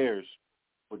great players,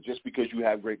 but just because you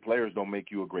have great players don't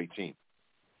make you a great team.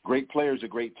 Great players a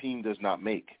great team does not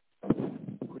make.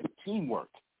 Great teamwork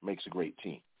makes a great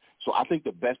team. So I think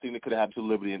the best thing that could have happened to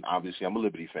Liberty, and obviously I'm a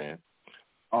Liberty fan,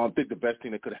 I think the best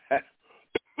thing that could have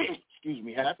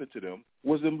happened to them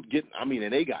was them getting,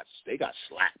 and they got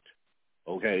slapped.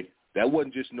 Okay? That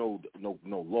wasn't just no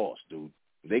loss, dude.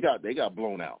 They got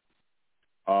blown out.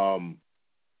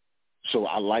 So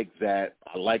I like that.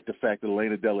 I like the fact that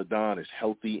Elena Delle Donne is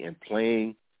healthy and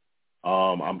playing.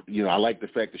 I like the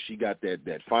fact that she got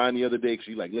that fine the other day. Cause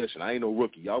she's like, listen, I ain't no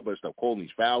rookie. Y'all better stop calling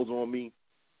these fouls on me.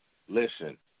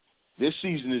 Listen, this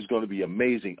season is going to be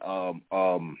amazing.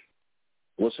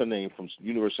 What's her name from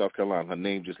University of South Carolina? Her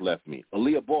name just left me.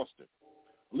 Aaliyah Boston.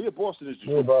 Aaliyah Boston is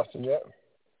the truth. Boston, yeah.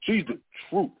 She's the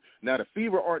truth. Now, the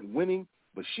Fever aren't winning,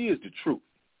 but she is the truth.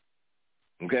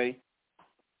 Okay?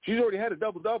 She's already had a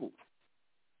double-double,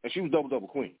 and she was double-double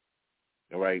queen.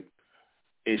 All right?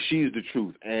 And she is the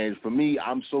truth. And for me,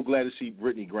 I'm so glad to see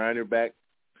Brittany Griner back.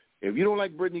 If you don't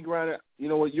like Brittany Griner, you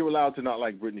know what? You're allowed to not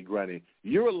like Brittany Griner.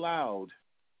 You're allowed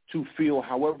to feel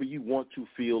however you want to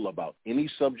feel about any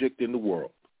subject in the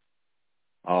world.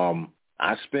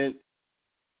 I spent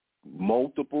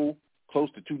close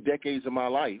to 2 decades of my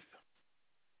life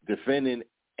defending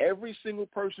every single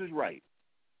person's right.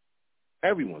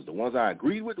 Everyone's, the ones I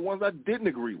agreed with, the ones I didn't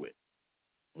agree with,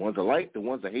 the ones I liked, the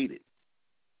ones I hated.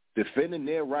 Defending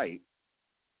their right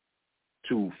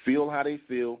to feel how they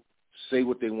feel, say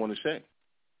what they want to say.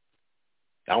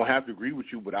 I don't have to agree with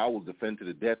you, but I will defend to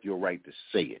the death your right to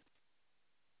say it.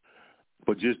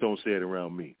 But just don't say it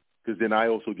around me, because then I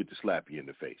also get to slap you in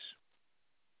the face.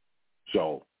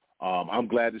 So I'm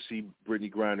glad to see Brittany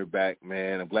Griner back,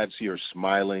 man. I'm glad to see her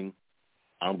smiling.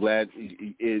 I'm glad.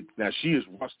 Now, she is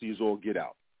rusty as all get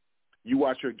out. You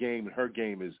watch her game, and her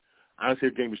game is, honestly,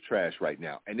 her game is trash right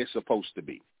now, and it's supposed to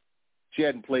be. She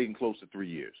hadn't played in close to 3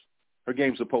 years. Her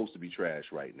game's supposed to be trash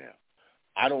right now.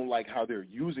 I don't like how they're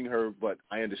using her, but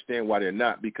I understand why they're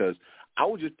not, because I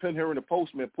would just pin her in the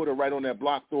post, man, put her right on that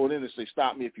block, throw it in, and say,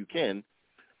 stop me if you can.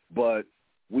 But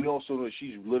we also know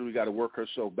she's literally got to work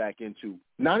herself back into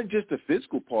not just the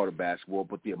physical part of basketball,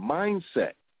 but the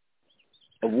mindset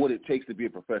of what it takes to be a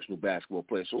professional basketball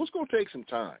player. So it's going to take some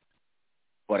time.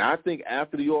 But I think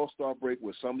after the All-Star break,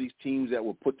 with some of these teams that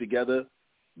were put together,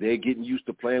 they're getting used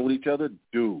to playing with each other.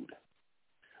 Dude,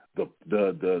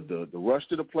 the rush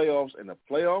to the playoffs and the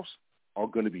playoffs are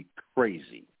going to be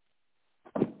crazy.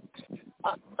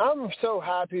 I'm so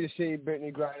happy to see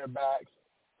Brittany Griner back.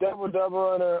 Double-double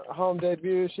on her home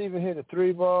debut. She even hit a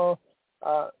 3-ball.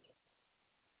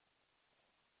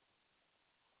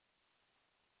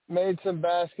 Made some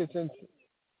baskets inside.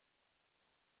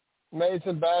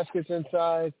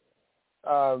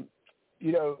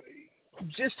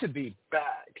 Just to be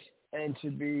back and to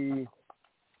be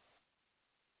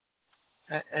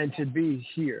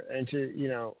here and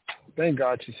to, thank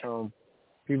God she's home.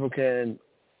 People can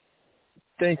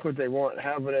think what they want,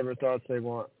 have whatever thoughts they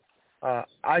want.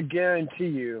 I guarantee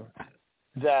you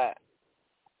that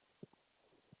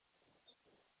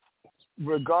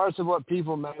regardless of what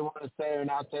people may want to say or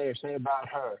not say or say about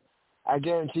her, I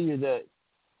guarantee you that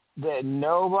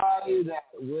nobody that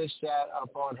wished that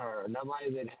upon her,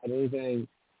 nobody that had anything,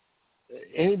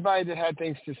 anybody that had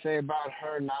things to say about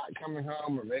her not coming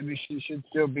home or maybe she should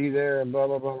still be there and blah,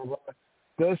 blah, blah, blah, blah,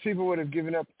 those people would have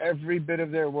given up every bit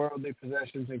of their worldly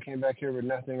possessions and came back here with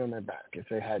nothing on their back if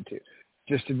they had to,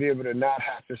 just to be able to not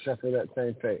have to suffer that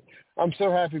same fate. I'm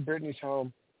so happy Brittany's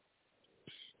home.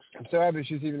 I'm so happy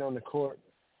she's even on the court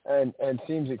and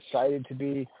seems excited to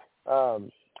be.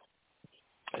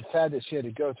 It's sad that she had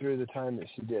to go through the time that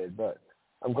she did, but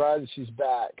I'm glad that she's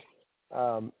back.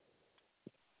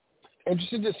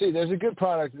 Interested to see. There's a good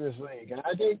product in this league. And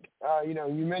I think,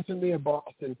 you mentioned Leah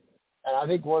Boston. And I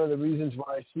think one of the reasons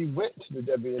why she went to the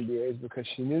WNBA is because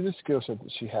she knew the skill set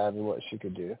that she had and what she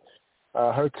could do.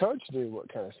 Her coach knew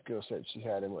what kind of skill set she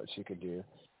had and what she could do.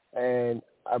 And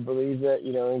I believe that,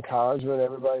 in college when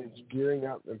everybody's gearing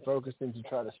up and focusing to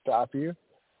try to stop you,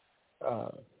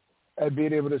 and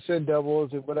being able to send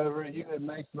doubles and whatever, it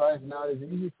makes life not as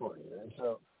easy for you. And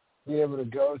so being able to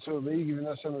go to a league, even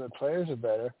though some of the players are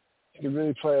better, you can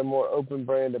really play a more open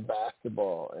brand of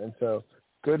basketball. And so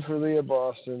good for Leah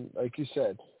Boston. Like you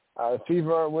said,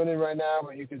 Fever aren't winning right now,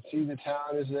 but you can see the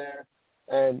talent is there.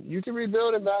 And you can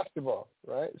rebuild in basketball,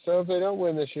 right? So if they don't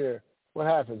win this year, what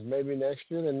happens? Maybe next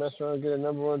year they mess around and get a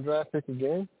number 1 draft pick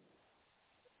again?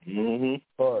 Mm-hmm.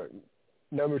 Or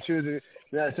number 2.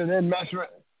 So then go ahead and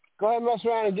mess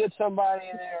around and get somebody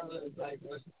in there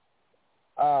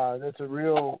that's a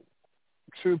real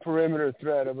true perimeter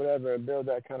threat or whatever and build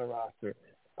that kind of roster.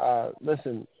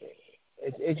 Listen,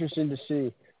 it's interesting to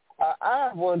see. I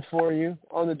have one for you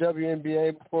on the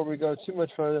WNBA before we go too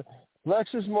much further.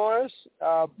 Lexus Morris,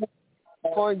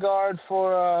 point guard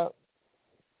for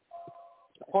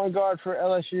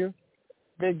LSU.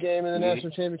 Big game in the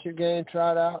national championship game.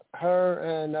 Tried out. Her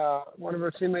and one of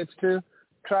her teammates too.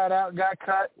 Tried out, got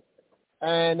cut,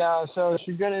 and so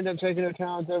she's going to end up taking her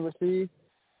talents overseas.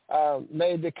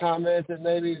 Made the comment that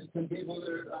maybe some people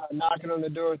that are knocking on the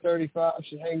door at 35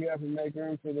 should hang up and make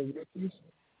room for the rookies.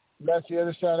 That's the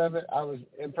other side of it. I was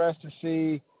impressed to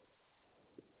see.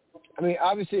 I mean,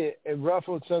 obviously it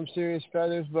ruffled some serious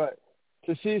feathers, but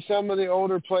to see some of the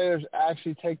older players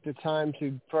actually take the time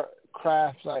to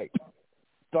craft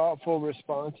thoughtful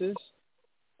responses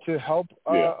to help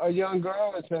a young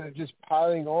girl instead of just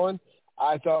piling on,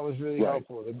 I thought was really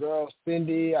helpful. The girl,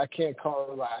 Cindy, I can't call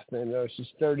her last name though. She's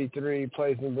 33,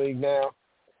 plays in the league now.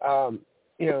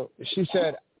 She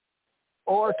said,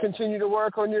 or continue to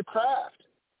work on your craft.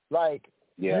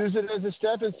 Use it as a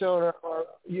stepping stone, or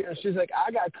she's like,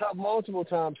 I got cut multiple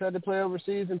times, had to play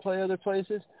overseas and play other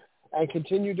places, and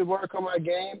continued to work on my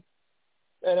game.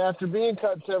 And after being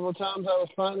cut several times, I was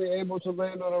finally able to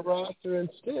land on a roster and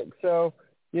stick. So,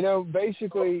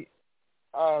 basically,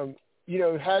 have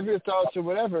your thoughts or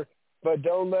whatever, but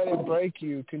don't let it break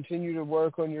you. Continue to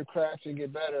work on your craft and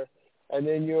get better, and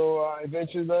then you'll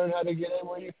eventually learn how to get in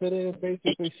where you fit in and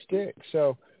basically stick.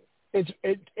 So, in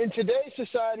today's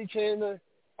society, Chandler,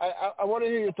 I want to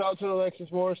hear your thoughts on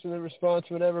Alexis Morris and the response,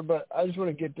 whatever, but I just want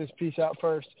to get this piece out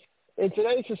first. In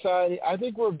today's society, I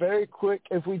think we're very quick,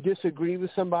 if we disagree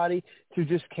with somebody, to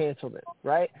just cancel them,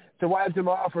 right? To wipe them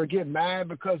off or get mad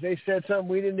because they said something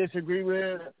we didn't disagree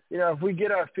with. If we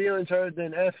get our feelings hurt,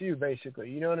 then F you, basically.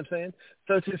 You know what I'm saying?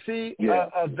 So to see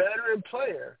a veteran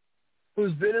player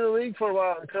who's been in the league for a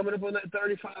while and coming up on that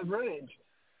 35 range,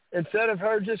 instead of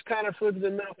her just kind of flipping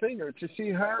the middle finger, to see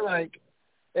her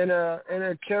in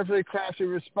a carefully crafted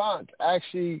response,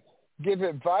 actually give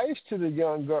advice to the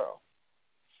young girl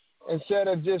instead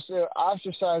of just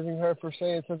ostracizing her for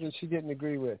saying something she didn't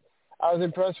agree with. I was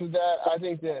impressed with that. I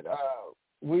think that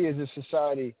we as a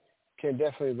society can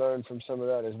definitely learn from some of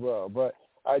that as well. But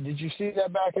did you see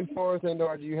that back and forth,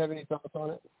 or do you have any thoughts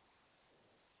on it?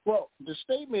 Well, the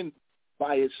statement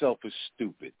by itself is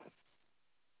stupid.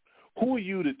 Who are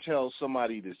you to tell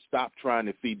somebody to stop trying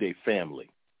to feed their family?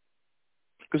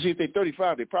 Because if they're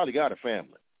 35, they probably got a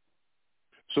family.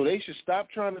 So they should stop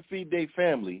trying to feed their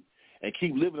family and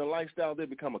keep living a lifestyle they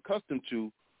become accustomed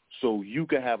to so you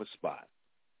can have a spot.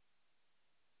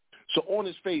 So on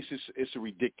its face, it's a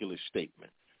ridiculous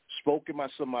statement, spoken by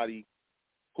somebody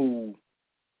who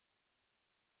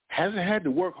hasn't had to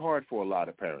work hard for a lot,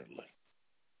 apparently.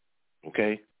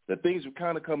 Okay? The things have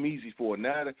kind of come easy for her.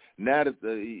 Now that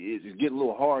it's getting a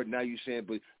little hard, now you're saying,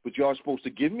 but y'all supposed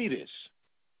to give me this.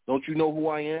 Don't you know who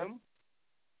I am?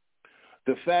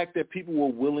 The fact that people were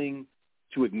willing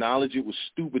to acknowledge it was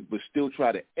stupid but still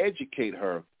try to educate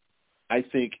her, I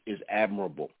think, is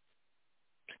admirable.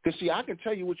 Because, see, I can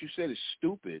tell you what you said is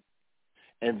stupid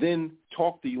and then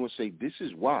talk to you and say, this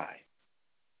is why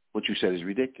what you said is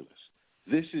ridiculous.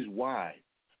 This is why.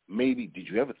 Maybe, did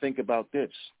you ever think about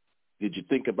this? Did you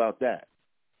think about that?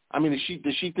 I mean,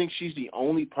 does she think she's the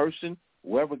only person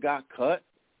who ever got cut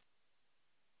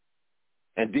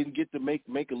and didn't get to make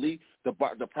a league?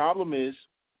 The problem is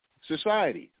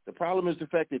society. The problem is the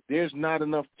fact that there's not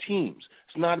enough teams.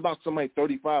 It's not about somebody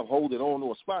 35 holding on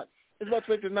to a spot. It's about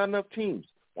the fact there's not enough teams.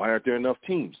 Why aren't there enough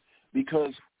teams?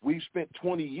 Because we've spent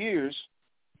 20 years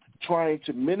trying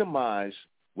to minimize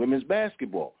women's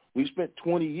basketball. We've spent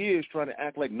 20 years trying to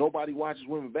act like nobody watches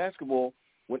women's basketball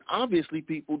when obviously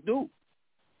people do.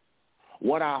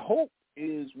 What I hope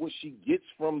is what she gets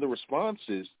from the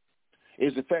responses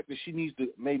is the fact that she needs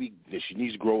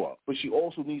to grow up, but she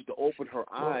also needs to open her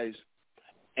eyes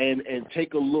and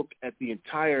take a look at the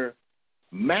entire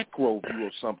macro view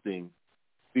of something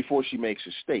before she makes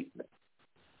a statement.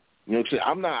 You know what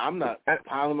I'm saying?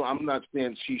 I'm not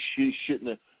saying she shouldn't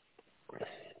have.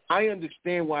 I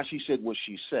understand why she said what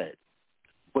she said,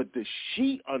 but does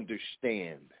she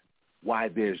understand why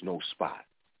there's no spot?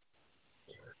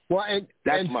 Well, and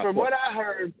from what I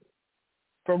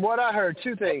heard,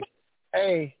 two things.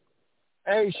 A,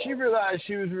 she realized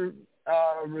she was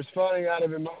responding out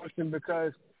of emotion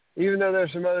because even though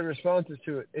there's some other responses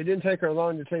to it, it didn't take her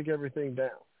long to take everything down.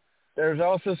 There's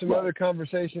also some other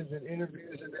conversations and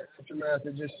interviews in the aftermath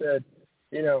that just said,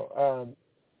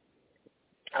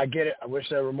 I get it. I wish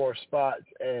there were more spots.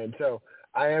 And so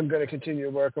I am going to continue to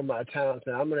work on my talents,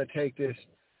 and I'm going to take this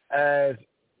as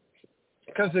 –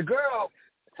 because the girl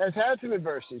has had some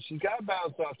adversity. She's got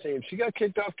bounced off teams. She got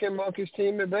kicked off Kim Mulkey's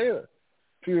team at Baylor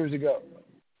a few years ago.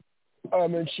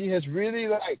 And she has really,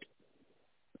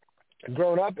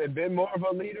 grown up and been more of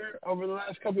a leader over the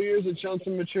last couple of years and shown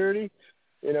some maturity.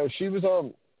 She was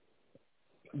on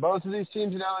both of these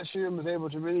teams at LSU and was able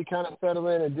to really kind of settle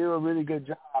in and do a really good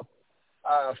job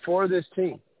for this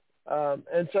team.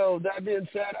 And so that being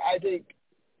said, I think,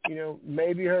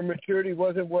 maybe her maturity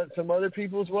wasn't what some other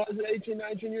people's was at 18,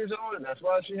 19 years old, and that's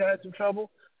why she had some trouble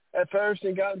at first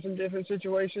and got in some different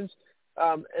situations.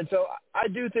 And so I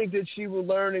do think that she will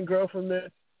learn and grow from this.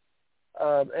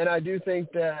 And I do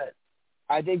think that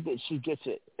she gets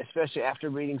it, especially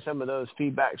after reading some of those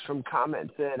feedbacks from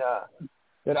comments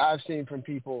that I've seen from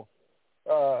people.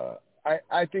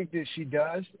 I think that she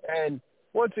does. And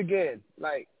once again,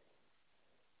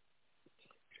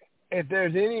 if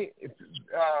there's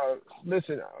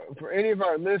listen, for any of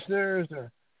our listeners,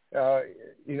 or,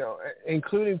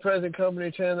 including present company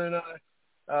Chandler and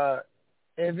I,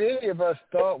 if any of us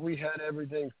thought we had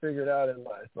everything figured out in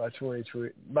life by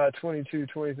 22,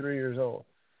 23 years old,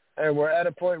 and we're at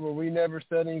a point where we never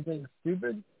said anything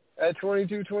stupid at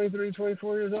 22, 23,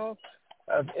 24 years old,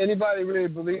 if anybody really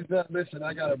believes that, listen,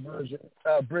 I got a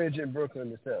bridge in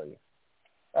Brooklyn to tell you.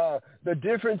 The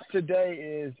difference today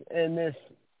is in this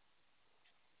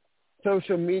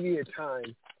social media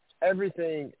time,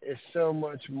 everything is so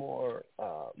much more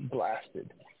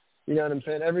blasted. You know what I'm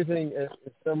saying? Everything is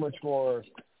so much more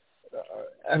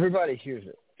everybody hears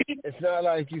it. It's not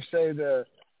like you say the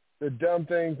dumb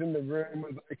things in the room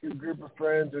with your group of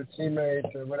friends or teammates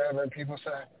or whatever, and people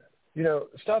say,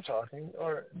 stop talking,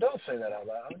 or don't say that out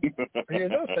loud, or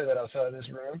don't say that outside this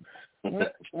room.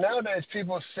 Nowadays,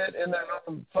 people sit in their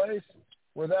own place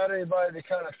without anybody to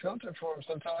kind of filter for them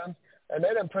sometimes, and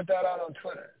they don't put that out on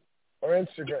Twitter or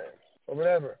Instagram or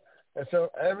whatever. And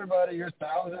so everybody, your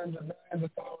thousands and millions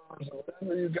of followers or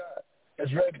whatever you got,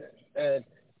 has read this.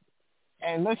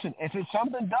 And listen, if it's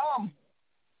something dumb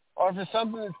or if it's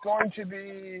something that's going to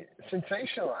be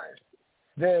sensationalized,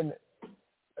 then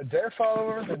their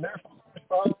followers and their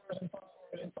followers and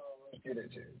followers and followers get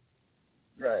it too.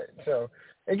 Right. So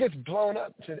it gets blown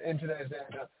up in today's day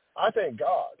and time. I thank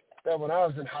God that when I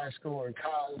was in high school or in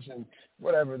college and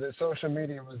whatever, that social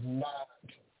media was not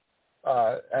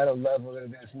at a level that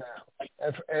it is now.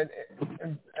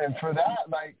 And for that,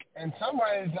 in some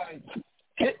ways,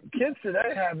 kids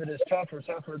today have it as tougher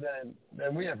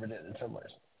than we ever did in some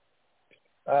ways.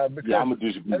 Because I'm going to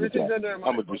disagree with that.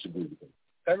 I'm going to disagree with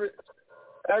that.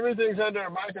 Everything's under a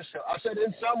microscope. I said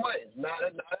in some ways, not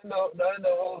in the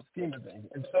whole scheme of things.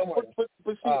 In some ways.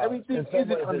 But see, everything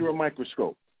isn't under a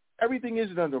microscope. Everything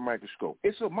isn't under a microscope.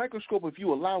 It's a microscope if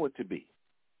you allow it to be.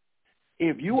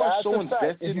 If you are so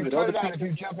invested in other people, if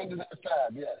you jump into that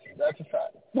fab, yes, that's a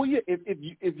fact. Well, yeah,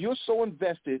 if you're so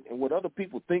invested in what other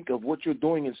people think of what you're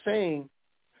doing and saying,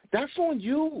 that's on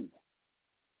you.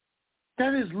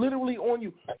 That is literally on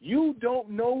you. You don't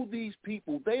know these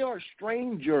people. They are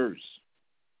strangers.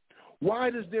 Why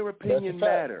does their opinion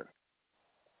matter?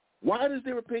 Why does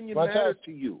their opinion matter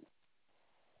to you?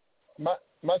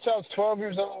 My child's 12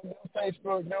 years old, no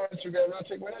Facebook, no Instagram, no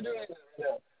TikTok. We're not doing anything right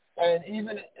now. And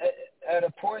even at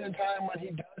a point in time when he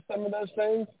does some of those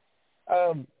things,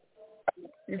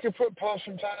 you can put posts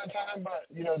from time to time, but,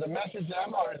 the message that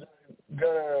I'm always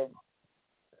going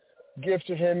to give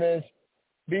to him is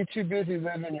be too busy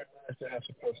living your life to have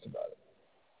to post about it.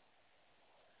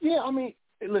 Yeah, I mean,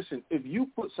 listen, if you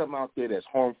put something out there that's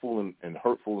harmful and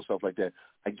hurtful and stuff like that,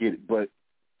 I get it. But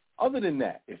other than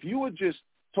that, if you were just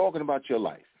talking about your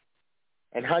life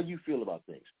and how you feel about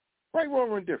things, right, wrong,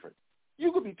 or indifferent,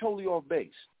 you could be totally off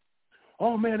base.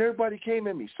 Oh, man, everybody came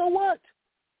at me. So what?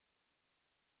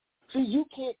 See, you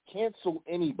can't cancel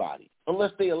anybody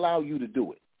unless they allow you to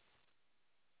do it.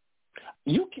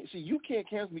 You can't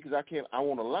cancel me because I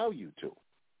won't allow you to.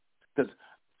 Because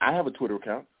I have a Twitter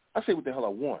account. I say what the hell I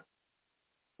want.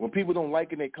 When people don't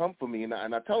like it, they come for me, and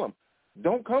I tell them,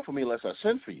 don't come for me unless I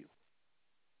send for you.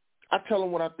 I tell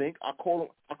them what I think. I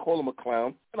call them a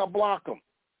clown, and I block them.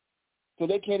 So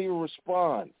they can't even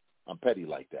respond. I'm petty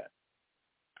like that.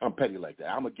 I'm going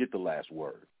to get the last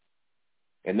word.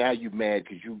 And now you're mad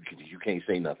because you can't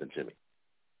say nothing to me.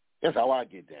 That's how I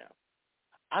get down.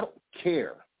 I don't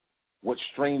care what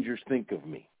strangers think of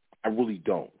me. I really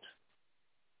don't.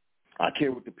 I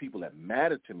care what the people that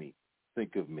matter to me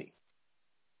think of me.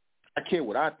 I care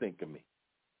what I think of me.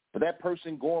 But that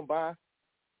person going by,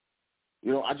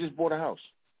 I just bought a house.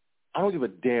 I don't give a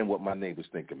damn what my neighbors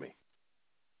think of me.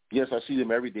 Yes, I see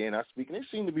them every day and I speak, and they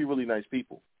seem to be really nice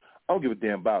people. I don't give a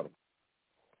damn about them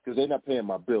because they're not paying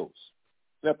my bills.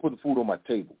 They're not putting food on my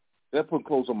table. They're not putting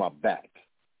clothes on my back.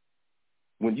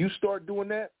 When you start doing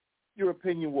that, your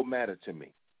opinion will matter to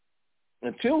me.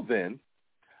 Until then,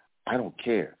 I don't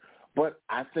care. But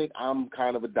I think I'm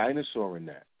kind of a dinosaur in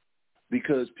that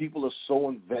because people are so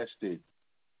invested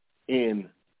in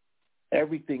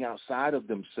everything outside of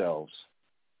themselves,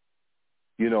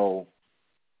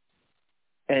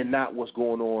 and not what's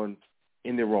going on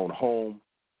in their own home,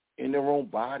 in their own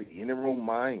body, in their own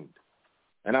mind.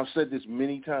 And I've said this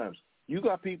many times. You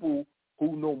got people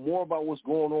who know more about what's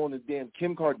going on in damn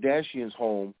Kim Kardashian's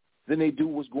home than they do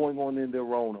what's going on in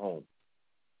their own home.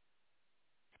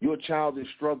 Your child is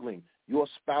struggling. Your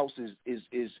spouse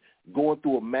is going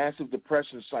through a massive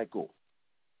depression cycle.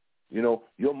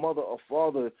 Your mother or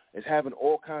father is having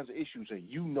all kinds of issues, and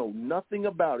you know nothing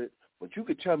about it, but you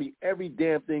could tell me every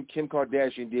damn thing Kim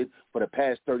Kardashian did for the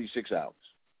past 36 hours.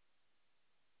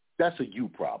 That's a you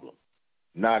problem,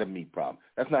 not a me problem.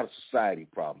 That's not a society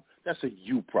problem. That's a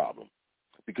you problem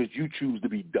because you choose to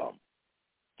be dumb.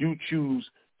 You choose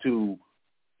to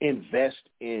invest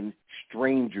in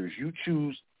strangers. You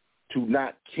choose to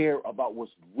not care about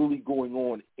what's really going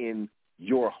on in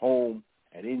your home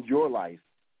and in your life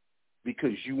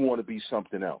because you want to be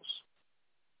something else.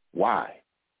 Why?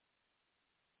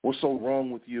 What's so wrong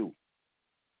with you?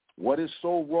 What is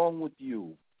so wrong with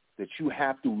you that you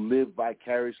have to live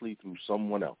vicariously through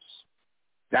someone else?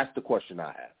 That's the question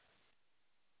I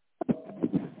have.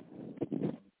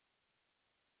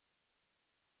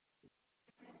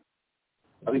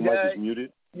 I think Mike is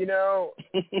muted. No,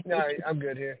 I'm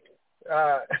good here.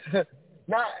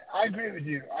 No, I agree with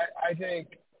you. I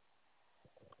think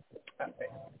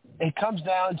it comes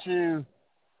down to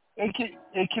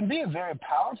it can be a very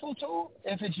powerful tool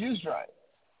if it's used right.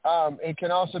 It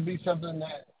can also be something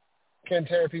that can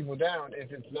tear people down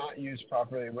if it's not used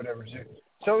properly, whatever.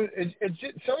 So it's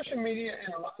just, social media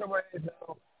in a lot of ways,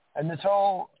 though, and this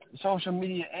whole social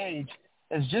media age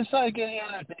is just like any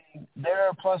other thing. There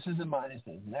are pluses and minuses,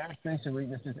 and there are strengths and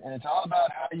weaknesses, and it's all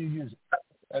about how you use it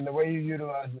and the way you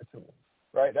utilize the tool,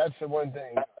 right? That's the one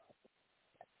thing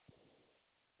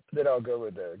that I'll go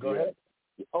with there. Go ahead.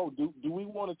 Oh, do we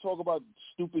want to talk about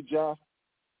stupid Ja?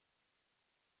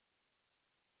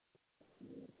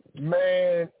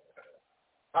 Man,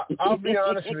 I'll be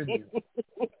honest with you.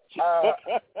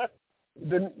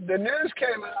 The news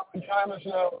came out when Thomas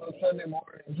Snow on Sunday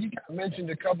morning. He got mentioned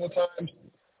a couple of times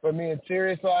by me and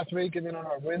Sirius last week and then on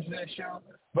our Wednesday show.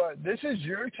 But this is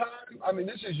your time. I mean,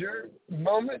 this is your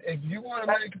moment. If you want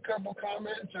to make a couple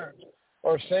comments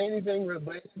or say anything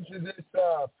related to this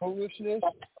foolishness,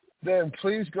 then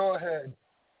please go ahead.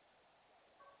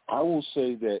 I will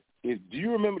say that do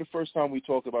you remember the first time we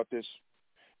talked about this?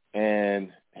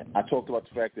 And I talked about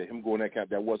the fact that him going that camp,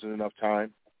 that wasn't enough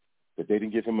time, that they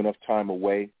didn't give him enough time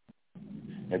away.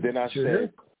 And then I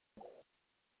said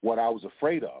what I was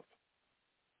afraid of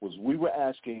was we were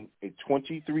asking a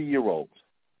 23-year-old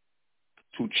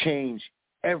to change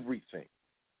everything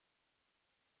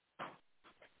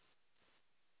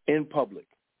in public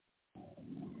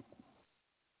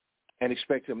and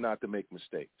expect him not to make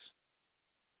mistakes.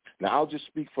 Now, I'll just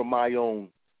speak from my own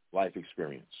life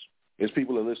experience. As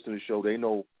people that listen to the show, they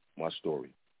know my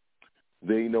story.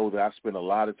 They know that I spent a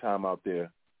lot of time out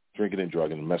there drinking and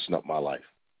drugging and messing up my life.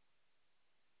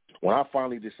 When I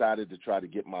finally decided to try to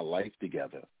get my life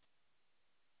together,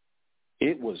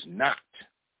 it was not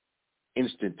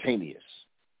instantaneous.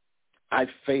 I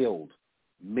failed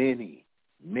many,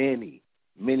 many,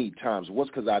 many times. It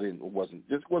wasn't because I didn't want it.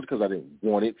 It wasn't because I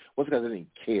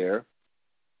didn't care.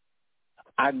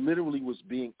 I literally was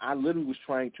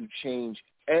trying to change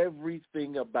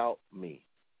everything about me.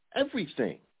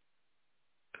 Everything.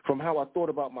 From how I thought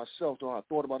about myself to how I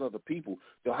thought about other people,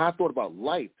 to how I thought about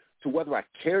life, to whether I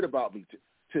cared about me,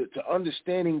 to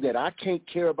understanding that I can't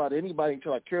care about anybody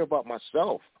until I care about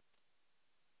myself.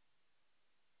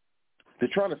 To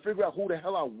trying to figure out who the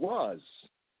hell I was.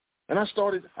 And I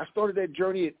started that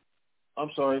journey at,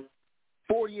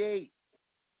 48.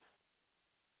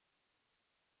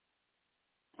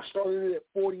 I started it at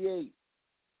 48.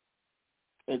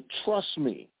 And trust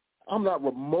me, I'm not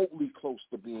remotely close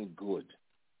to being good.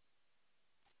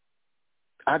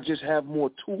 I just have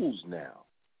more tools now.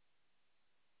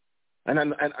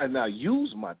 And I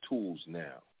use my tools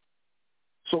now.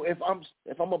 So if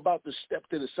I'm about to step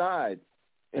to the side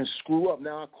and screw up,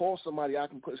 now I call somebody I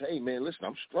can put, hey, man, listen,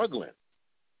 I'm struggling.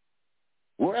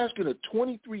 We're asking a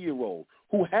 23-year-old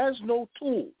who has no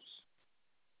tools,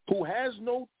 who has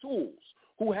no clue.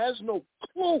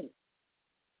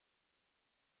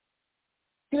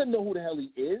 He doesn't know who the hell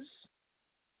he is.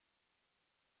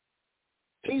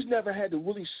 He's never had to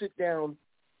really sit down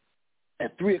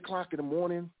at 3 o'clock in the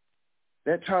morning,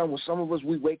 that time when some of us,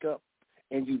 we wake up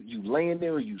and you laying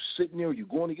there or you sitting there or you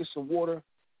going to get some water,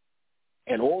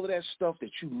 and all of that stuff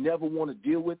that you never want to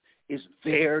deal with is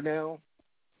there now.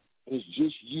 It's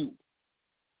just you.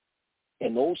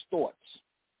 And those thoughts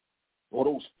or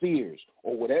those fears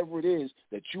or whatever it is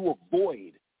that you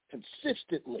avoid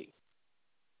consistently.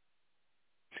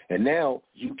 And now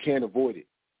you can't avoid it.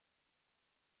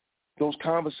 Those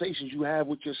conversations you have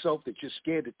with yourself that you're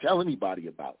scared to tell anybody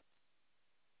about.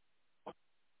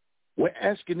 We're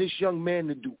asking this young man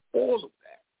to do all of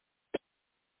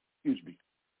that,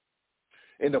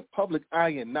 in the public eye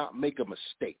and not make a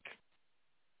mistake.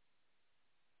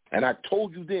 And I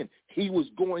told you then, he was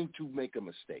going to make a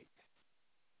mistake.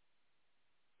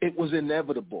 It was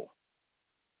inevitable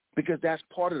because that's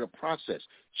part of the process.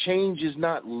 Change is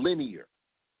not linear.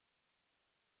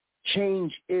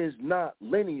 Change is not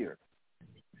linear.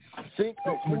 Think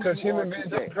of who because you human are beings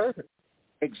today. are perfect.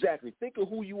 Exactly. Think of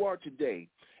who you are today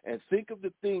and think of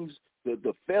the things,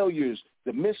 the failures,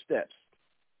 the missteps,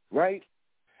 right?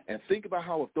 And think about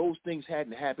how if those things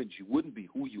hadn't happened, you wouldn't be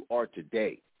who you are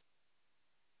today.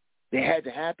 They had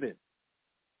to happen.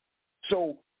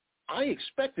 So I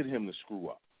expected him to screw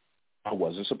up. I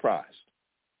wasn't surprised.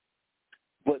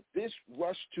 But this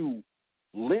rush to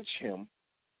lynch him,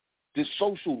 this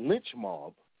social lynch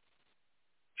mob,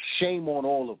 shame on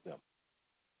all of them.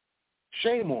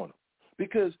 Shame on them.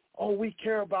 Because, we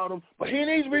care about him, but he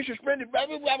needs to be suspended. Blah,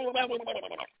 blah, blah, blah, blah, blah,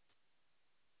 blah.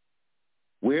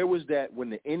 Where was that when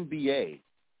the NBA,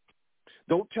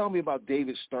 don't tell me about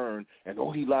David Stern and,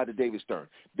 he lied to David Stern.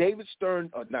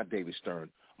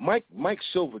 Mike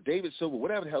Silver, David Silver,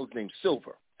 whatever the hell his name,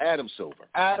 Adam Silver.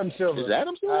 Adam Silver. Is it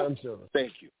Adam Silver? Adam Silver.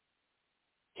 Thank you.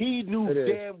 He knew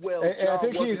damn well. And I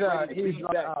think he's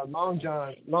back. Long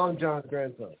John's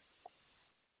grandson.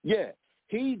 Yeah,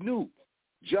 he knew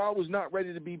Ja was not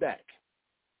ready to be back.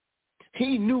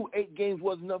 He knew 8 games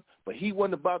wasn't enough, but he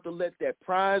wasn't about to let that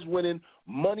prize-winning,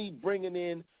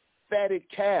 money-bringing-in, fatted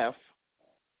calf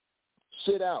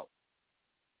sit out.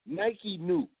 Nike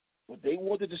knew, but they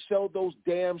wanted to sell those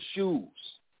damn shoes.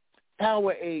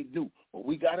 Powerade knew, but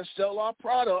we got to sell our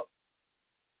product.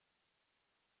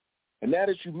 And now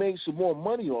that you made some more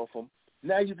money off them,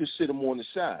 now you can sit them on the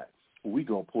side. Well, we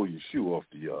going to pull your shoe off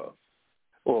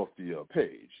the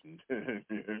page.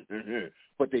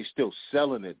 But they still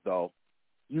selling it, though.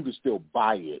 You can still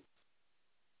buy it.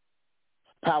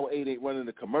 Powerade ain't running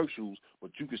the commercials,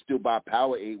 but you can still buy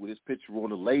Powerade with his picture on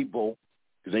the label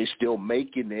because they still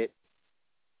making it.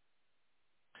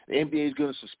 The NBA is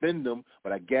going to suspend them,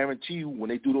 but I guarantee you when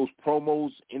they do those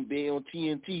promos, NBA on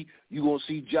TNT, you're going to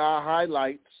see Ja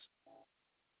highlights.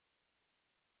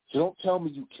 So don't tell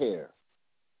me you care.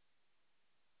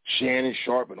 Shannon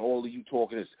Sharp and all of you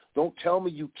talking this. Don't tell me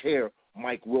you care,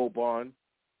 Mike Wilbon,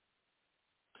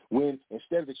 when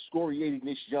instead of excoriating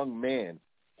this young man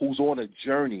who's on a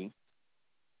journey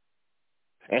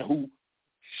and who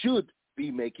should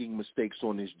be making mistakes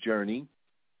on this journey,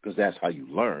 because that's how you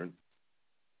learn,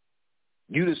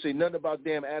 you didn't say nothing about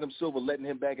damn Adam Silver letting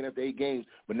him back in after 8 games,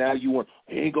 but now you want,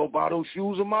 he ain't going to buy those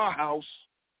shoes in my house.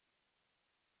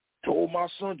 Told my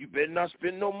son, you better not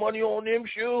spend no money on them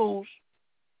shoes.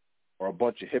 Or a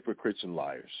bunch of hypocrites and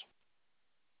liars.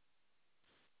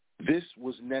 This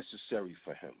was necessary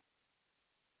for him.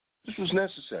 This was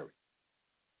necessary.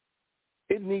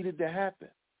 It needed to happen.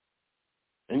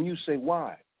 And you say,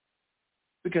 why?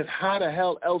 Because how the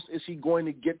hell else is he going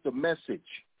to get the message?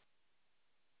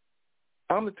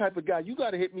 I'm the type of guy, you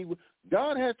got to hit me with,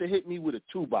 God has to hit me with a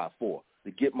 2x4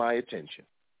 to get my attention.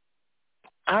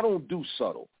 I don't do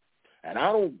subtle. And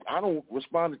I don't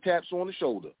respond to taps on the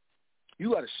shoulder.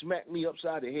 You got to smack me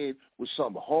upside the head with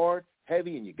something hard,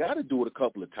 heavy, and you got to do it a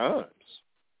couple of times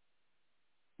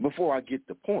before I get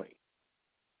the point.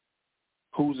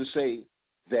 Who's to say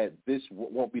that this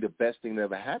won't be the best thing that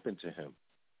ever happened to him?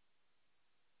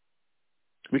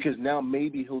 Because now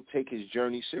maybe he'll take his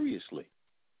journey seriously.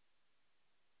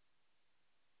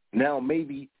 Now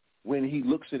maybe when he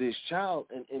looks at his child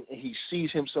and he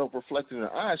sees himself reflected in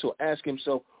the eyes, he'll ask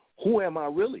himself, who am I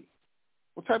really?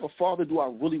 What type of father do I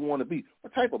really want to be?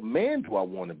 What type of man do I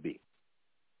want to be?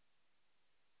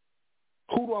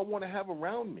 Who do I want to have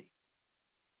around me?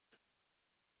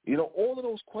 You know, all of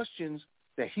those questions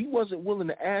that he wasn't willing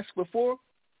to ask before,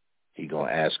 he going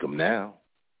to ask them now.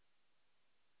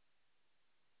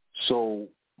 So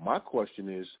my question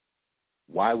is,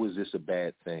 why was this a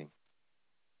bad thing?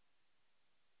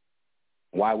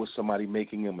 Why was somebody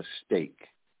making a mistake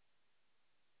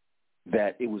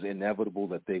that it was inevitable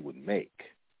that they would make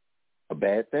a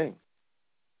bad thing?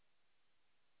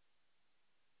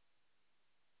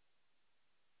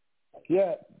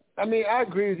 Yeah, I mean, I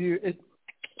agree with you.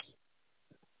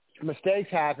 Mistakes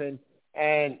happen,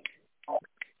 and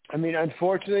I mean,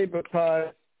 unfortunately, because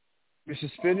you're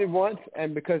suspended once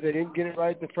and because they didn't get it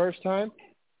right the first time,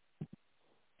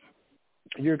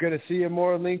 you're going to see a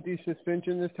more lengthy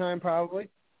suspension this time probably.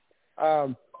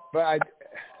 But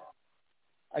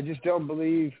I just don't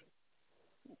believe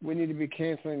we need to be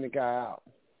canceling the guy out.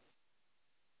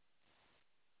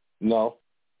 No.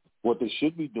 What they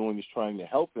should be doing is trying to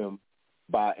help him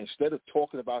by, instead of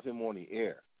talking about him on the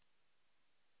air,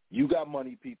 you got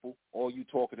money, people. All you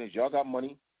talking is, y'all got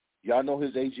money. Y'all know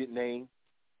his agent name.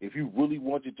 If you really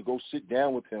wanted to go sit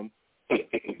down with him,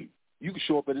 you can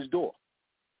show up at his door.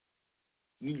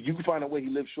 You can find a way he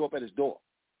lives, show up at his door.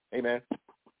 Hey, man,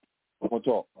 I want to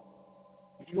talk.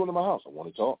 If you go to my house, I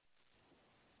want to talk.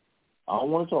 I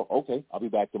don't want to talk. Okay, I'll be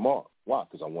back tomorrow. Why?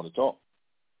 Because I want to talk.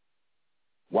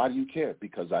 Why do you care?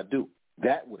 Because I do.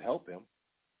 That would help him.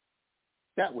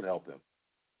 That would help him.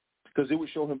 Because it would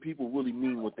show him people really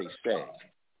mean what they say.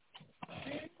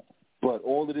 But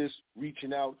all of this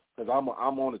reaching out, because I'm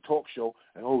on a talk show,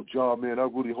 and, oh, John, man, I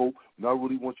really hope, and I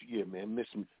really want you, yeah, man,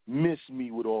 miss me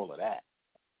with all of that.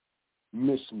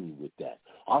 Miss me with that.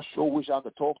 I sure wish I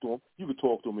could talk to him. You could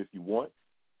talk to him if you want.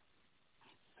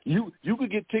 You could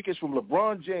get tickets from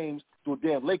LeBron James to a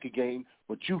damn Laker game,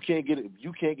 but you can't get it.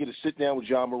 You can't get a sit down with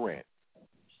John Morant.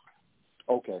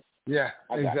 Okay. Yeah,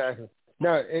 exactly.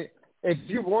 No, if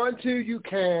you want to, you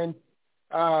can.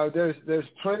 There's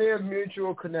plenty of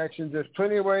mutual connections. There's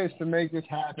plenty of ways to make this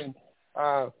happen.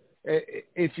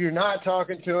 If you're not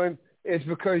talking to him, it's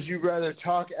because you'd rather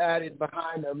talk at it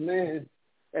behind a lens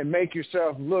and make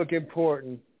yourself look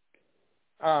important.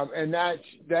 And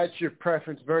that's your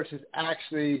preference versus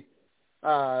actually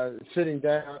sitting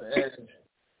down and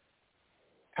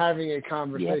having a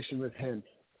conversation with him.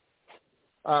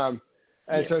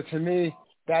 So to me,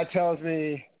 that tells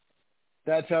me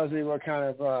what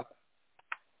kind of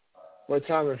what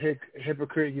type of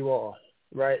hypocrite you are,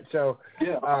 right? So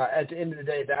at the end of the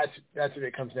day, that's what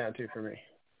it comes down to for me.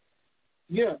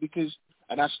 Yeah, because,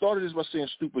 and I started this by saying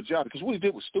stupid job, because what he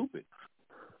did was stupid.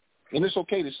 And it's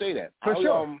okay to say that. For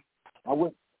sure.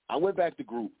 I went back to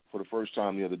group for the first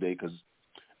time the other day because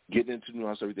getting into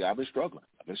nuance everything, I've been struggling.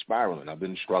 I've been spiraling. I've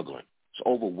been struggling. It's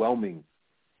overwhelming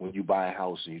when you buy a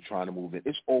house and you're trying to move in.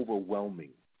 It's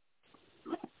overwhelming.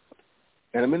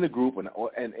 And I'm in the group, and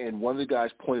one of the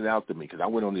guys pointed out to me, because I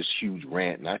went on this huge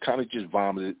rant, and I kind of just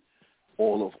vomited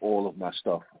all of my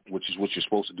stuff, which is what you're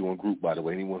supposed to do in group, by the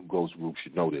way. Anyone who goes to group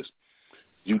should know this.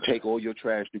 You take all your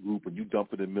trash to group and you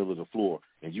dump it in the middle of the floor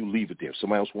and you leave it there. If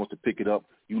somebody else wants to pick it up,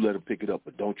 you let them pick it up,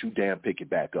 but don't you damn pick it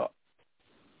back up.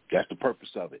 That's the purpose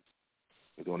of it.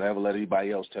 You don't ever let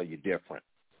anybody else tell you different.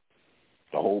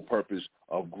 The whole purpose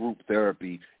of group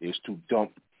therapy is to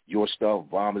dump your stuff,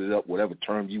 vomit it up, whatever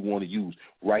term you want to use,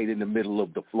 right in the middle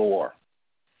of the floor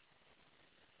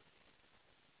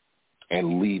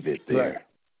and leave it there. Right.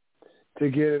 To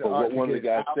get it off, what one of the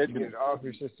guys said to me, off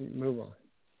your system, move on.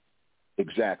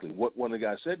 Exactly. What one of the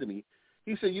guys said to me,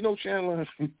 he said, you know, Chandler,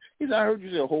 he said, I heard you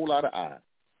say a whole lot of I.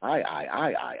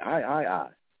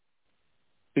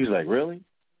 He's like, really?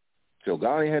 So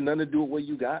God ain't had nothing to do with what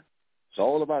you got? It's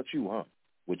all about you, huh?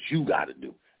 What you got to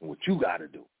do and what you got to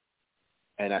do.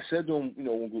 And I said to him, you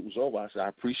know, when it was over, I said, I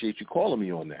appreciate you calling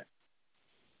me on that.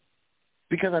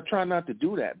 Because I try not to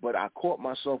do that, but I caught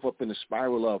myself up in the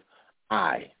spiral of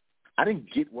I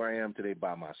didn't get where I am today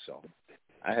by myself.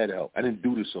 I had help. I didn't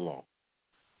do this alone.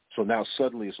 So now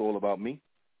suddenly it's all about me.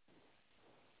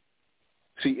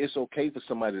 See, it's okay for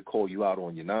somebody to call you out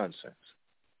on your nonsense.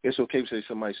 It's okay for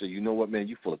somebody to say, you know what, man,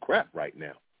 you full of crap right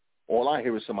now. All I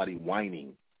hear is somebody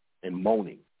whining and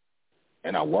moaning.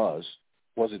 And I was.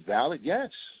 Was it valid? Yes.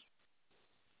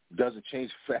 Doesn't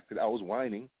change the fact that I was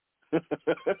whining.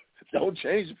 Don't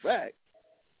change the fact.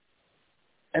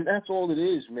 And that's all it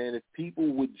is, man. If people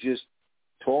would just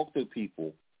talk to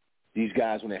people, these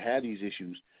guys, when they have these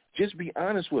issues, just be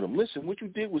honest with them. Listen, what you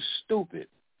did was stupid.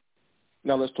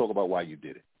 Now let's talk about why you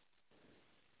did it.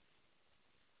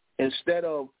 Instead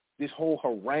of this whole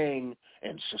harangue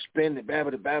and suspend and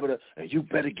babba-da, and you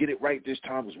better get it right this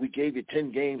time because we gave you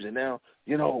 10 games and now,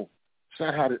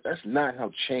 that's not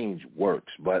how change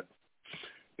works. But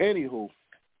anywho,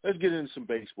 let's get into some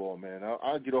baseball, man.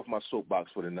 I'll get off my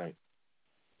soapbox for the night.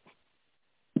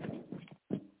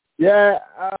 Yeah,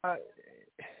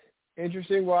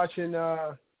 interesting watching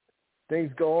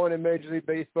things go on in Major League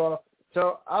Baseball.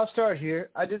 So I'll start here.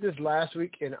 I did this last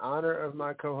week in honor of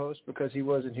my co-host because he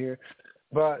wasn't here,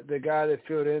 but the guy that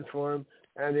filled in for him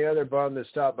and the other bum that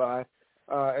stopped by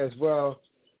as well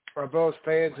are both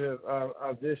fans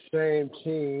of this same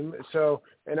team. So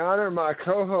in honor of my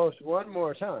co-host one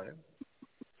more time,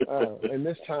 and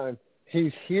this time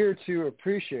he's here to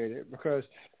appreciate it because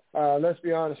let's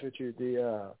be honest with you,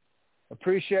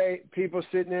 appreciate people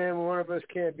sitting in when one of us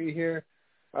can't be here.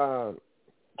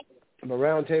 The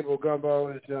RoundTable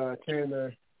Gumbo is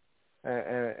Chandler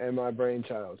and my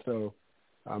brainchild. So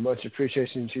much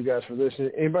appreciation to you guys for listening.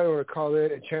 Anybody want to call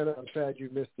in? And Chandler, I'm sad you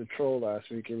missed the troll last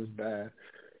week. It was bad.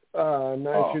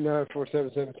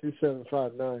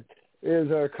 929-477-2759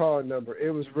 is our call number.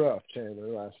 It was rough, Chandler,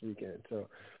 last weekend. So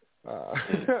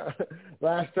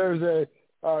last Thursday,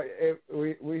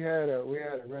 we had a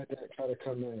redneck try to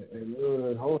come in and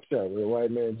ruin the whole show with a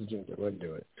white man's agenda. Wouldn't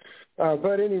do it.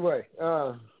 But anyway,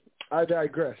 I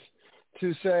digress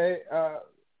to say, how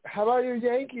about your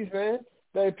Yankees, man?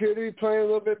 They appear to be playing a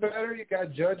little bit better. You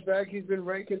got Judge back. He's been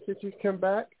raking since he's come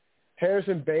back.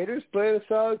 Harrison Bader's playing a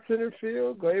solid center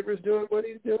field. Glaber's doing what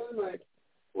he's doing. Like,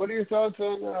 what are your thoughts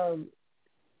on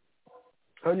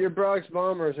your Bronx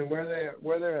Bombers and where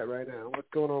they're at right now? What's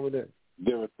going on with it?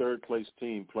 They're a third-place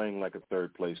team playing like a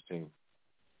third-place team.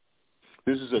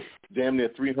 This is a damn near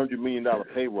 $300 million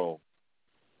payroll,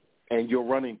 and you're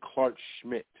running Clark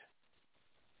Schmidt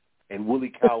and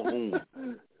Willie Calhoun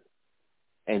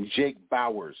and Jake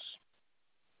Bowers.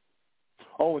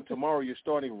 Oh, and tomorrow you're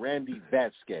starting Randy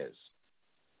Vasquez,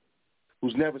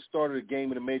 who's never started a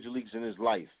game in the major leagues in his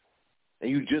life.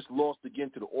 And you just lost again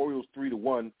to the Orioles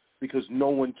 3-1 because no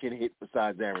one can hit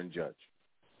besides Aaron Judge.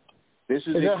 This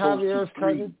is that Javier's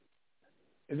cousin?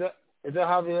 Is that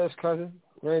Javier's cousin,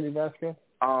 Randy Vasquez?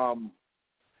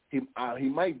 He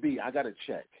might be. I got to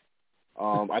check.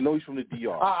 I know he's from the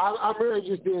DR. I'm really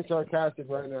just being sarcastic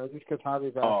right now, just because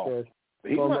Javier Vasquez. I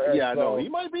know. He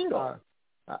might be, though.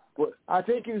 I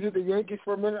think he was at the Yankees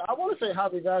for a minute. I want to say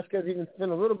Javier Vasquez even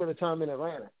spent a little bit of time in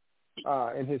Atlanta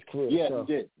in his career. Yeah,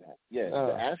 he did.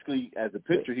 Yeah, actually, as a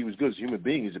pitcher, he was good. As a human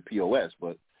being, he's a POS,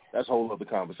 but that's a whole other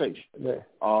conversation. Yeah.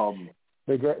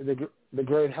 The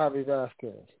great Javier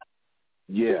Vasquez.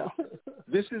 Yeah.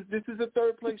 This is a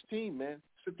third-place team, man.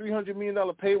 It's a $300 million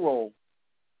payroll,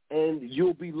 and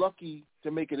you'll be lucky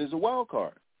to make it as a wild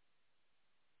card.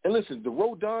 And listen, the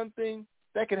Rodon thing,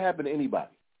 that can happen to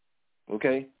anybody,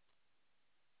 okay?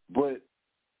 But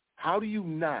how do you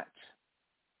not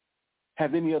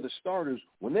have any other starters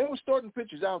when there were starting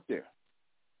pitchers out there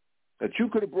that you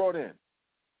could have brought in,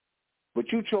 but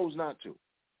you chose not to?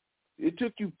 It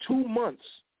took you 2 months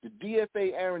to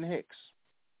DFA Aaron Hicks.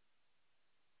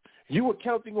 You were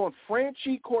counting on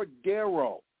Franchi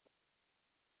Cordero.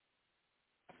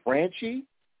 Franchi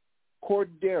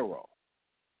Cordero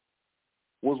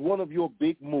was one of your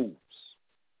big moves.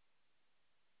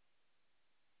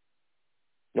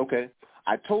 Okay.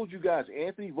 I told you guys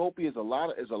Anthony Volpe is a lot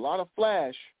of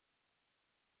flash.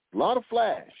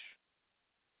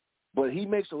 But he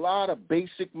makes a lot of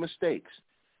basic mistakes.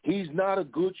 He's not a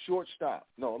good shortstop.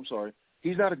 No, I'm sorry.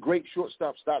 He's not a great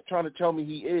shortstop. Stop trying to tell me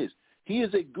he is. He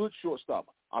is a good shortstop.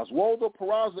 Oswaldo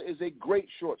Peraza is a great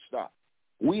shortstop.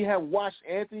 We have watched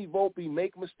Anthony Volpe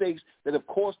make mistakes that have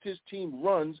cost his team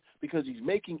runs because he's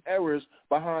making errors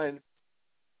behind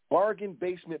bargain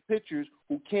basement pitchers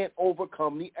who can't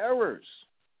overcome the errors.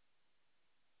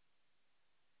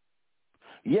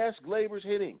 Yes, Glaber's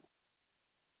hitting.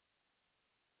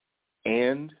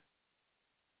 And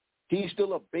he's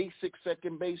still a basic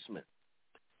second baseman.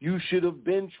 You should have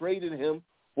been trading him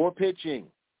for pitching.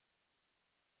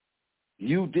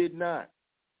 You did not.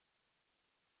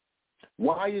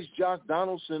 Why is Josh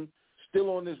Donaldson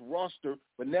still on this roster,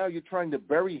 but now you're trying to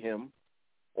bury him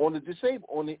on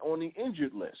the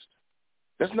injured list?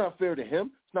 That's not fair to him.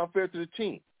 It's not fair to the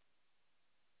team.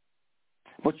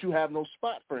 But you have no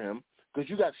spot for him because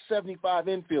you got 75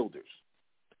 infielders,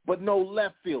 but no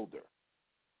left fielder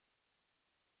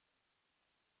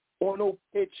or no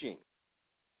pitching.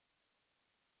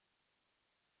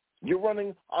 You're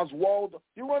running Oswaldo.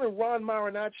 You're running Ron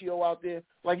Marinaccio out there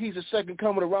like he's the second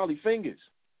coming of Raleigh Fingers.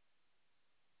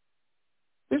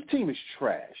 This team is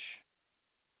trash.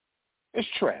 It's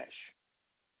trash.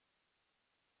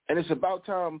 And it's about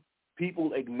time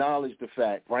people acknowledge the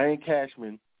fact Brian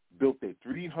Cashman built a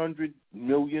 $300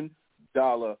 million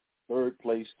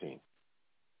third-place team.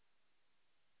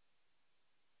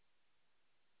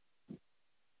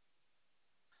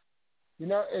 You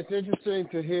know, it's interesting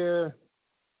to hear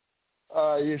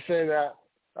you say that.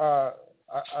 I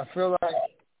feel like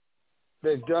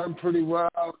they've done pretty well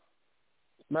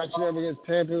matching up against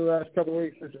Tampa the last couple of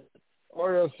weeks. The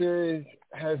Orioles series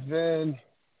has been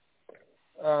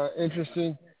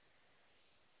interesting.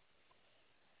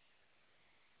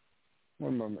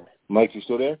 One moment. Mike, you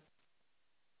still there?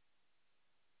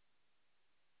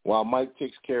 While Mike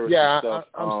takes care of stuff.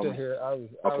 I'm still here.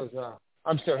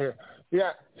 I'm still here.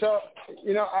 Yeah. So,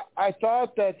 you know, I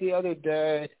thought that the other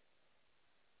day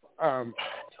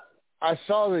I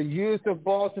saw the youth of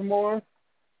Baltimore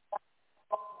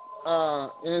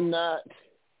in that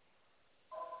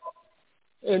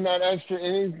extra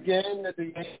innings game that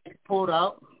the Yankees pulled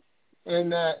out,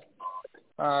 and that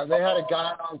they had a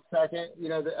guy on second, you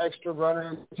know, the extra runner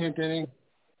in the 10th inning,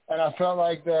 and I felt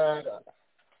like that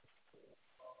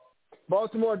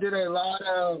Baltimore did a lot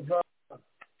of,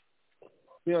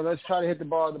 let's try to hit the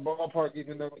ball at the ballpark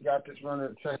even though we got this runner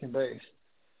at second base,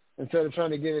 instead of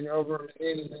trying to get it over an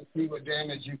inning and see what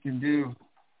damage you can do,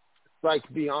 like,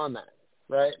 beyond that,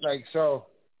 right? Like, so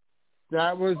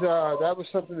that was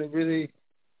something that really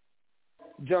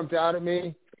jumped out at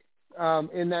me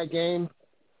in that game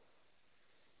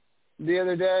the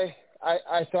other day.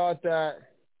 I thought that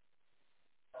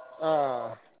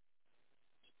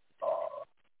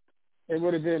it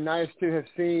would have been nice to have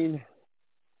seen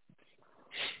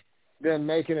them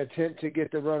make an attempt to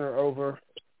get the runner over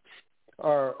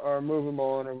or move him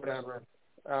on or whatever.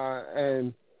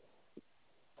 And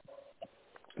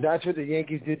that's what the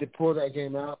Yankees did to pull that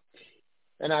game out.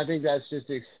 And I think that's just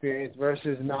experience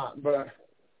versus not. But,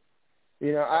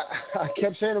 you know, I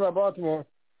kept saying about Baltimore,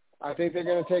 I think they're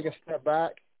going to take a step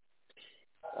back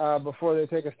before they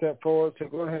take a step forward. So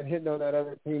go ahead and hit on that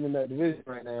other team in that division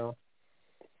right now.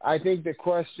 I think the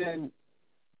question,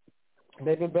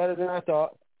 they've been better than I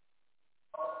thought.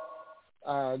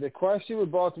 The question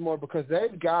with Baltimore, because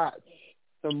they've got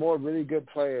some more really good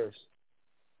players,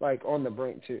 like, on the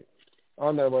brink too,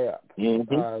 on their way up.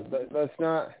 Mm-hmm. But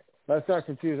let's not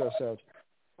confuse ourselves.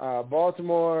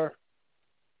 Baltimore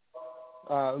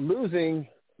losing,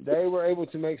 they were able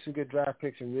to make some good draft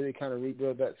picks and really kind of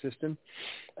rebuild that system.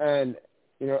 And,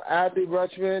 you know, Adley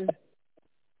Rutschman,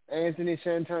 Anthony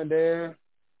Santander,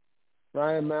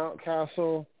 Ryan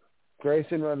Mountcastle,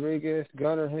 Grayson Rodriguez,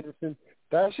 Gunnar Henderson,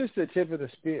 that's just the tip of the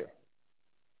spear.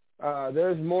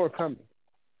 There's more coming.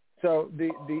 So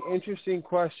the interesting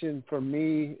question for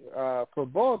me for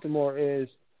Baltimore is,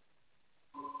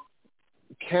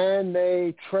 can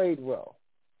they trade well?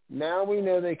 Now we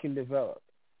know they can develop.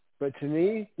 But to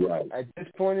me, at this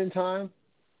point in time,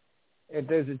 if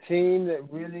there's a team that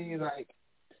really, like,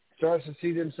 starts to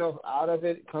see themselves out of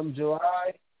it come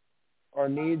July or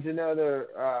needs another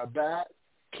bat,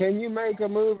 can you make a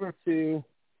move or two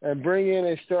and bring in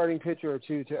a starting pitcher or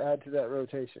two to add to that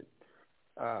rotation?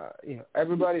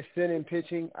 Everybody's thin in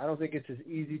pitching. I don't think it's as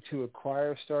easy to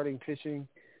acquire starting pitching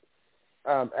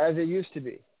as it used to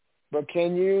be. But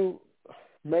can you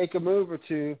make a move or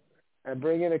two and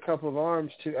bring in a couple of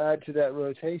arms to add to that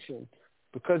rotation?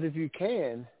 Because if you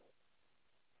can,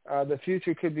 the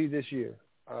future could be this year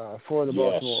for the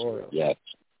Baltimore Orioles. Yes.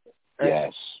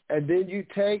 And then you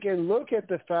take and look at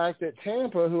the fact that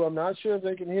Tampa, who I'm not sure if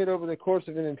they can hit over the course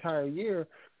of an entire year,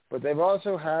 but they've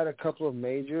also had a couple of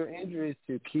major injuries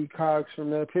to key cogs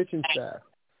from their pitching staff.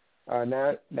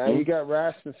 Now you got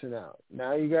Rasmussen out.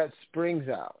 Now you got Springs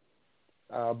out.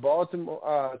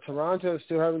 Toronto is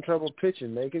still having trouble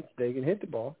pitching. They can hit the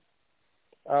ball,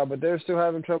 but they're still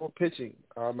having trouble pitching.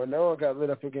 Manoah got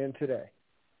lit up again today.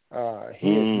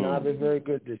 He has not been very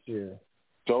good this year.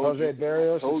 Jose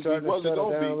Barrios is starting to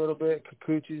settle down a little bit.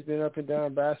 Kikuchi's been up and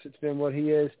down. Bassett's been what he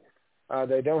is.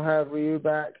 They don't have Ryu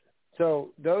back. So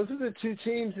those are the two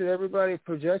teams that everybody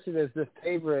projected as the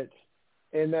favorites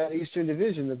in that Eastern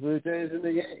Division, the Blue Jays and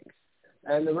the Yankees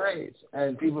and the Rays.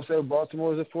 And people say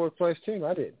Baltimore is a fourth-place team.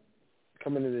 I did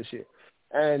coming into this year.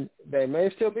 And they may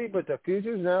still be, but the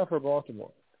future's now for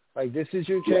Baltimore. Like, this is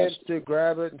your chance to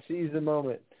grab it and seize the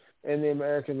moment in the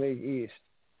American League East.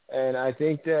 And I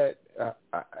think that,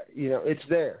 it's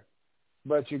there.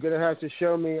 But you're going to have to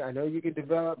show me, I know you can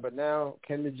develop, but now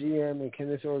can the GM and can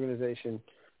this organization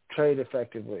trade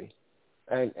effectively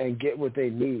and get what they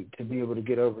need to be able to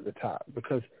get over the top?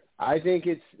 Because I think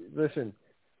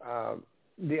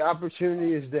the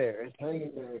opportunity is there. It's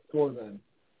hanging there for them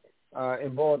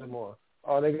in Baltimore.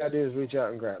 All they got to do is reach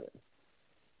out and grab it.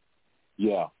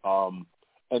 Yeah.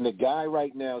 And the guy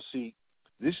right now, see,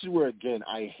 this is where, again,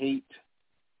 I hate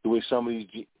the way some of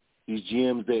these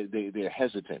GMs, they're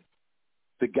hesitant.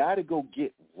 The guy to go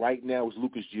get right now is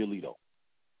Lucas Giolito.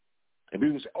 And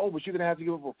people say, oh, but you're going to have to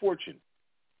give up a fortune.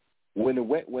 When the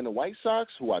White Sox,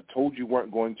 who I told you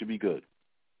weren't going to be good,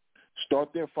 start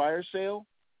their fire sale,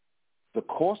 the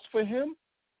cost for him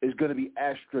is going to be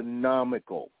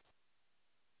astronomical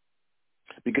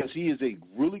because he is a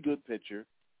really good pitcher.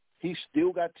 He's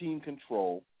still got team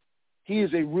control. He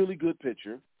is a really good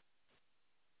pitcher.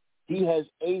 He has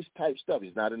ace-type stuff.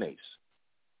 He's not an ace.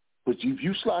 But if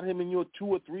you slot him in your 2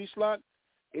 or 3 slot,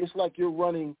 it's like you're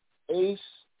running ace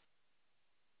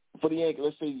for the Yankees.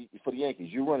 Let's say for the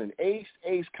Yankees, you're running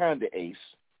ace, kind of ace,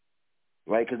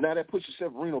 right? Because now that pushes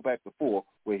Severino back to 4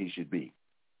 where he should be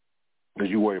because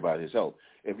you worry about his health.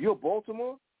 If you're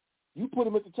Baltimore, you put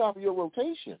him at the top of your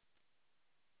rotation.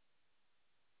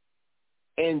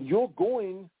 And you're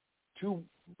going to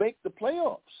make the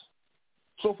playoffs.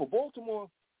 So for Baltimore,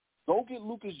 go get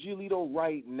Lucas Giolito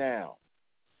right now.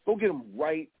 Go get him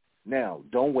right now.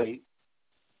 Don't wait.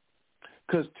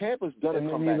 Because Tampa's going to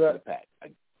come back to the pack.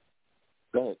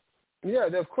 Go ahead. Yeah,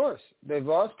 of course. They've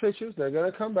lost pitchers. They're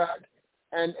going to come back.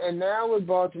 And now with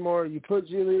Baltimore, you put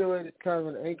Giolito in as kind of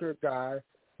an anchor guy.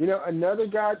 You know, another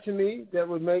guy to me that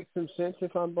would make some sense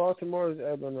if I'm Baltimore is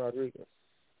Edwin Rodriguez.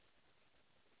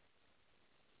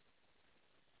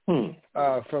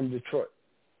 From Detroit,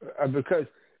 because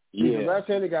he's a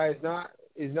left-handed guy.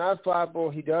 He's not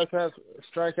flyable. He does have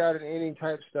strikeout and inning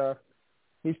type stuff.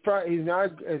 He's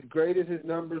not as great as his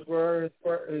numbers were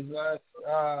for his last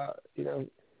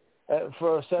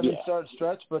for a 7-start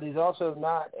stretch, but he's also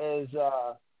not as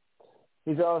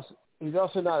he's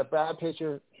also not a bad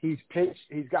pitcher. He's pitched.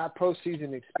 He's got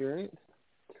postseason experience.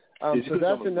 So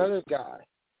that's another guy.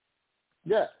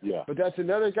 Yeah, but that's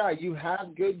another guy. You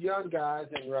have good young guys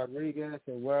in Rodriguez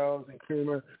and Wells and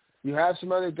Creamer. You have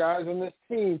some other guys on this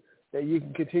team that you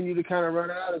can continue to kind of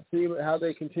run out and see how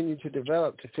they continue to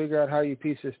develop to figure out how you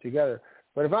piece this together.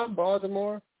 But if I'm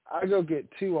Baltimore, I go get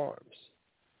 2 arms.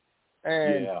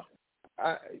 And,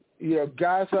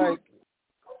 guys like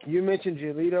you mentioned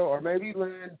Giolito or maybe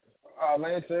Lance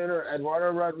Lynn or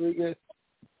Eduardo Rodriguez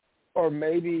or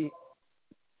maybe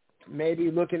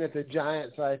looking at the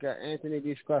Giants like Anthony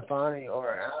DeSclafani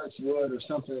or Alex Wood or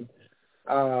something.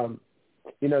 The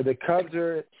Cubs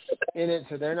are in it,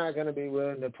 so they're not going to be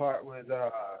willing to part with.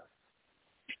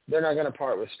 They're not going to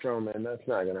part with Stroman. That's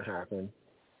not going to happen.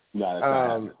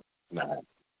 No,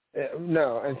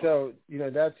 no, and so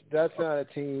that's not a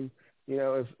team.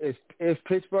 If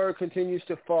Pittsburgh continues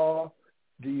to fall,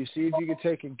 do you see if you could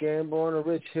take a gamble on a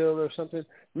Rich Hill or something?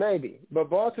 Maybe.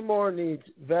 But Baltimore needs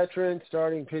veteran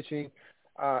starting pitching,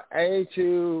 A,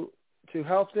 to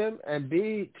help them, and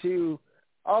B, to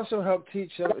also help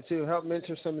help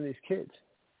mentor some of these kids.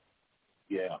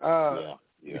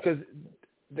 Because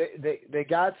they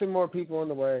got some more people on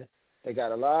the way. They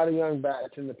got a lot of young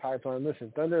bats in the pipeline.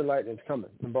 Listen, Thunder and Lightning's coming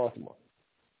in Baltimore.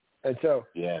 And so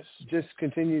just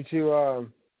continue to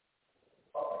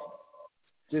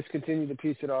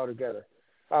piece it all together.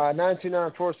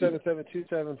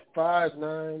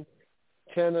 929-477-2759.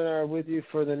 Chandler and I are with you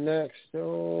for the next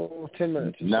 10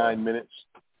 minutes. 9 minutes.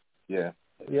 Yeah.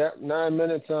 Yeah, 9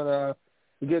 minutes on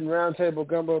we're getting RoundTable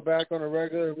Gumbo back on a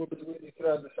regular. We'll be with you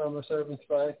throughout the summer serving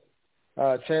spice.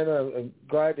 Chandler, I'm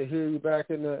glad to hear you back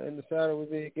in the saddle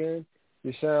with me again.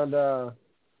 You sound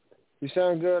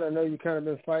good. I know you kind of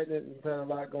been fighting it and kind of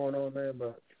a lot going on there,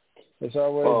 but it's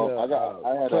always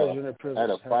a pleasure and a privilege. I had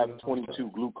a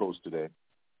 522 glucose today.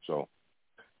 So,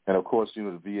 and of course,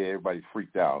 the VA, everybody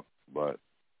freaked out, but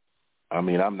I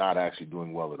mean, I'm not actually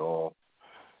doing well at all.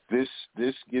 This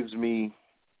gives me,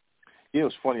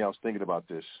 it's funny, I was thinking about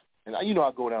this, and I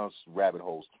go down rabbit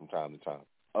holes from time to time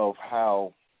of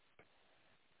how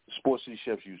Sports City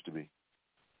Chefs used to be.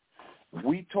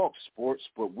 We talk sports,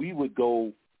 but we would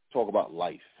go talk about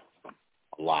life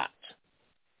a lot.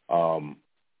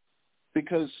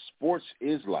 Because sports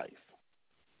is life.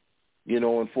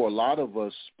 And for a lot of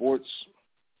us, sports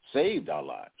saved our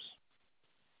lives.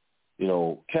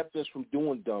 Kept us from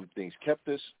doing dumb things,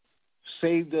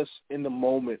 saved us in the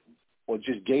moment, or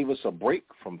just gave us a break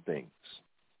from things.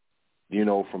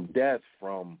 From death,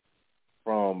 from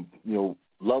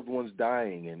loved ones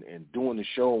dying and doing the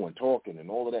show and talking and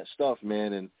all of that stuff,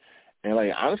 man. And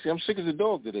like, honestly, I'm sick as a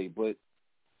dog today, but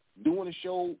doing the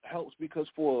show helps because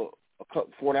for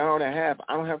an hour and a half,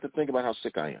 I don't have to think about how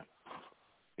sick I am.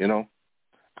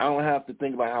 I don't have to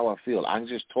think about how I feel. I can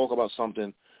just talk about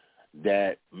something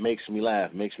that makes me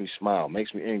laugh, makes me smile,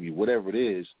 makes me angry, whatever it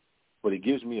is, but it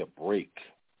gives me a break.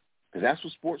 Because that's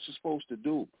what sports is supposed to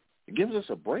do. It gives us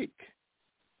a break.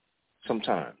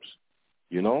 sometimes,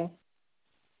 you know?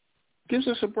 Gives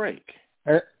us a break.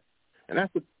 And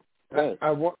that's the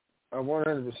I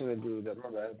 100% agree with that. My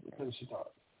bad. Finish your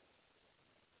thought.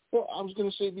 Well, I was going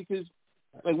to say because,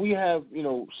 like, we have, you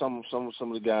know, some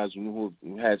of the guys who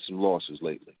have had some losses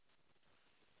lately.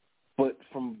 But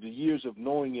from the years of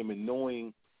knowing him and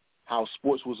knowing how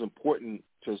sports was important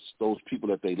to those people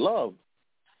that they loved,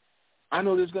 I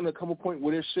know there's going to come a point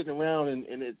where they're sitting around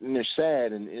and they're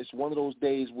sad, and it's one of those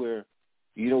days where,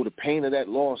 you know, the pain of that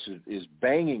loss is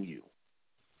banging you.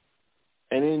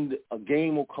 And then a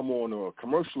game will come on or a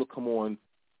commercial will come on,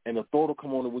 and the thought will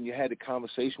come on when you had a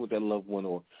conversation with that loved one,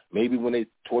 or maybe when they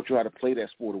taught you how to play that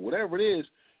sport or whatever it is,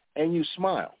 and you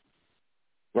smile,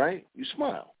 right? You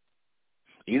smile.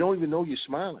 You don't even know you're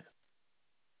smiling.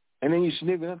 And then your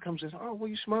significant other comes and says, oh, what are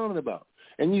you smiling about?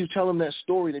 And you tell them that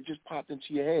story that just popped into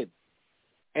your head.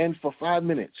 And for 5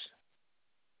 minutes,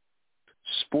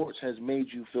 sports has made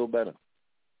you feel better.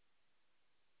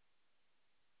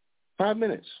 5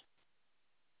 minutes.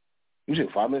 You say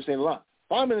 5 minutes ain't a lot.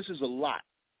 5 minutes is a lot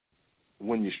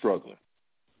when you're struggling.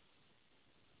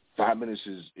 5 minutes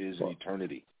is an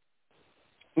eternity.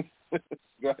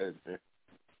 Go ahead, man.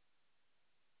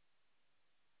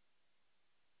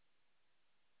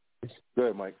 Go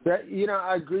ahead, Mike. You know,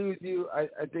 I agree with you. I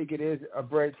think it is a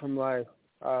break from life.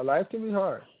 Life can be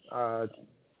hard.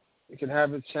 It can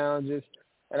have its challenges.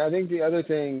 And I think the other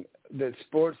thing that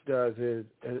sports does is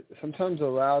it sometimes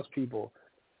allows people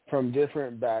from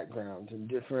different backgrounds and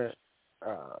different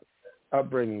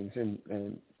upbringings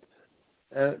and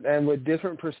with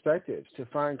different perspectives to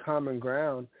find common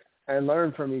ground and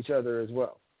learn from each other as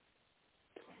well.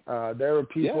 There were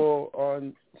people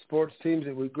on sports teams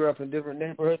that we grew up in different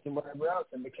neighborhoods and whatever else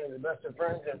and became the best of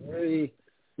friends and really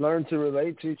learned to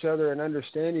relate to each other and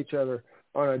understand each other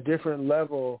on a different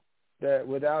level that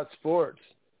without sports,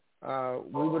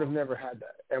 we would have never had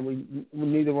that. And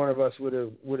neither one of us would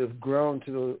have grown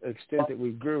to the extent that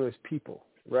we grew as people,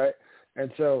 right?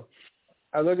 And so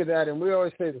I look at that, and we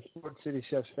always say the Sports City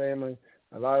Chefs family.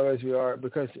 A lot of ways we are,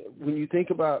 because when you think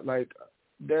about, like,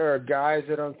 there are guys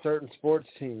that on certain sports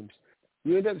teams,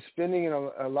 you end up spending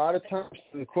a lot of time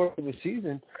through the course of the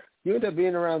season, you end up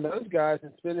being around those guys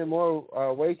and spending more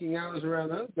waking hours around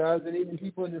those guys than even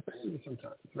people in your family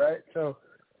sometimes, right? So,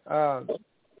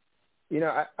 you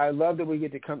know, I love that we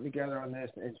get to come together on this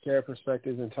and share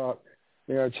perspectives and talk.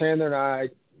 You know, Chandler and I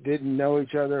didn't know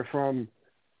each other from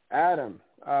Adam.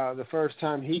 The first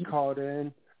time he called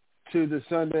in to the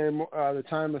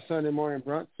time of Sunday morning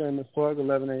brunch, famous plug,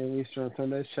 11 a.m. Eastern on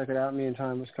Sundays. Check it out. Me and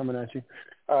Time was coming at you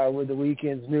with the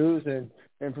weekend's news and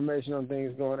information on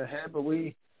things going ahead. But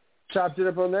we chopped it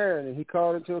up on there, and he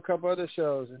called into a couple other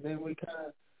shows, and then we kind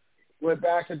of went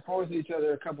back and forth with each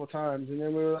other a couple times, and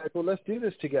then we were like, well, let's do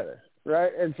this together,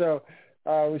 right? And so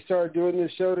we started doing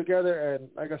this show together, and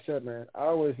like I said, man, I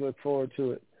always look forward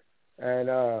to it. And,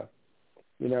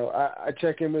 you know, I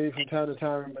check in with you from time to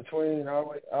time in between, and I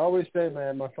always say,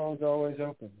 man, my phone's always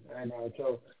open. And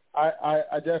so I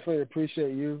definitely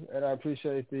appreciate you, and I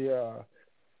appreciate the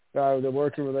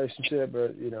working relationship,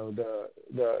 but, you know,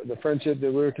 the friendship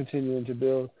that we're continuing to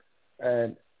build.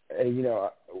 And you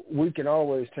know, we can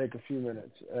always take a few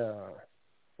minutes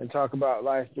and talk about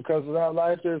life, because without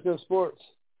life, there's no sports,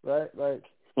 right? Like,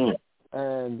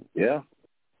 and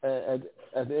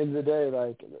at the end of the day,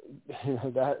 like, you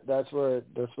know, that's where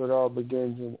it all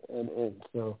begins and ends.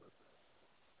 So,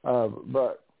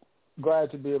 but glad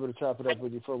to be able to chop it up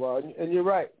with you for a while. And you're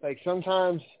right. Like,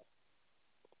 sometimes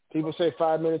people say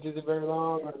 5 minutes isn't very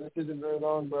long, or this isn't very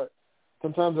long, but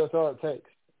sometimes that's all it takes.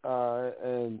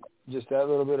 And just that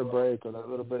little bit of break or that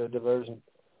little bit of diversion,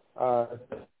 talk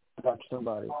to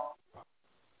somebody.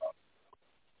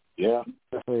 Yeah.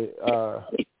 Definitely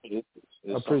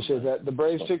appreciate that. The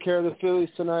Braves took care of the Phillies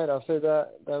tonight. I'll say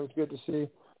that. That was good to see.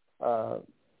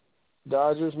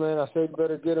 Dodgers, man, I say you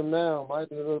better get them now. Might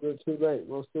be a little bit too late.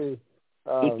 We'll see.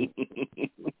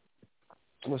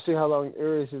 We'll see how long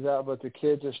Urias is out, but the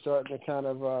kids are starting to kind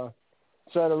of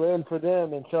settle in for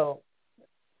them. And so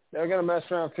they're going to mess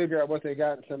around and figure out what they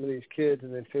got in some of these kids,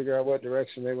 and then figure out what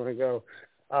direction they want to go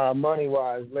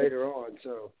money-wise later on.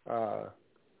 So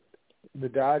the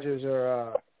Dodgers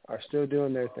are still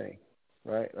doing their thing,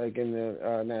 right, like in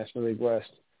the National League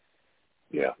West.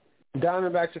 Yeah.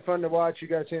 Diamondbacks are fun to watch. You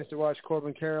got a chance to watch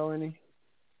Corbin Carroll any?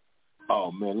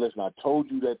 Oh, man, listen, I told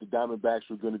you that the Diamondbacks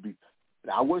were going to be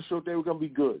 – I wasn't sure if they were going to be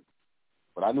good,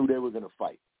 but I knew they were going to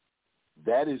fight.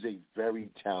 That is a very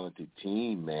talented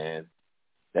team, man.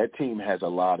 That team has a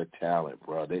lot of talent,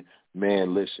 bro.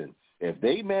 Man, listen, if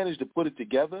they manage to put it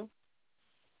together,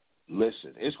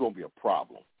 listen, it's going to be a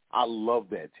problem. I love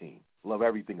that team. Love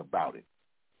everything about it.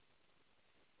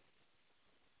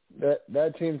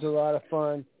 that team's a lot of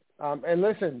fun. And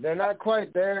listen, they're not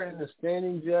quite there in the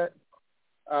standings yet,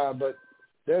 but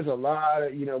there's a lot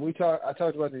of, I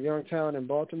talked about the young talent in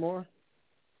Baltimore.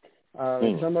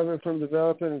 Some of it from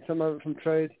development and some of it from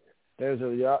trades. There's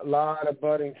a lot of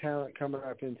budding talent coming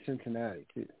up in Cincinnati,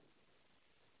 too.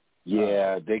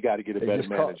 Yeah, they got to get a better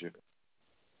manager.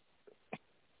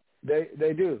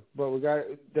 They do, but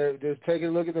they're taking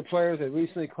a look at the players. They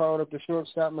recently called up the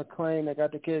shortstop McLean. They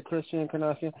got the kid Christian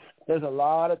Encarnacion. There's a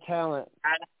lot of talent.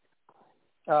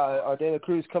 Ardela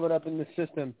Cruz coming up in the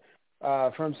system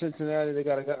from Cincinnati. They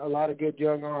got a lot of good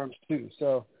young arms too.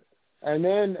 So, and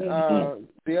then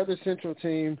the other Central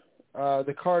team,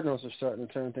 the Cardinals are starting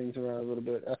to turn things around a little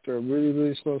bit after a really,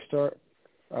 really slow start.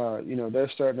 They're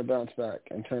starting to bounce back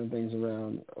and turn things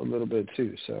around a little bit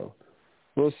too. So.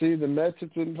 We'll see. The Mets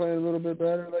have been playing a little bit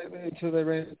better lately until they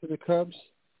ran into the Cubs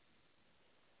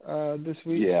this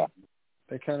week. Yeah,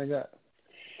 they kind of got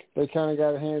a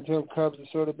hand to them. Cubs have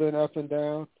sort of been up and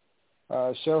down.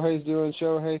 Shohei's doing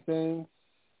Shohei things.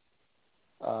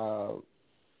 A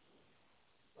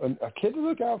kid to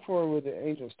look out for with the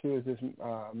Angels too is this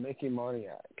Mickey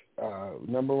Moniak,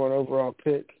 number 1 overall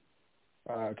pick.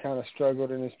 Kind of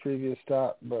struggled in his previous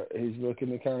stop, but he's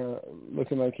looking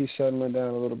like he's settling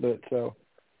down a little bit. So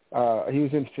he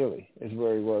was in Philly is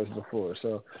where he was before.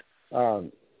 So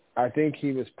I think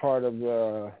he was part of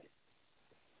the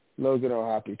Logan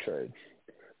O'Hoppe trade.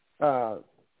 But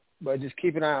just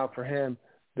keep an eye out for him.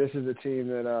 This is a team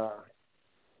that,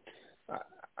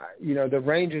 the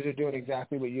Rangers are doing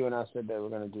exactly what you and I said they were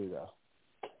going to do, though.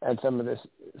 And some of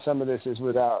this is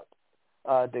without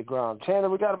DeGrom. Chandler,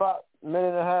 we got about a minute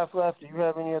and a half left. Do you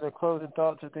have any other closing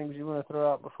thoughts or things you want to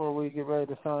throw out before we get ready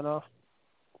to sign off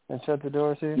and shut the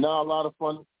doors here? No, a lot of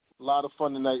fun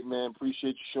tonight, man.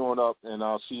 Appreciate you showing up, and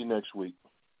I'll see you next week.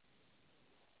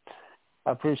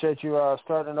 I appreciate you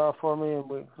starting off for me. And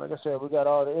like I said, we got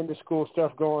all the end-of-school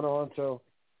stuff going on, so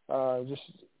just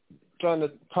trying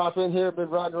to pop in here. Been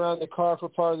riding around the car for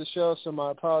part of the show, so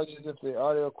my apologies if the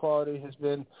audio quality has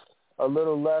been a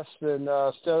little less than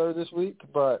stellar this week,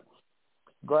 but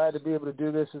glad to be able to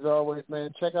do this as always,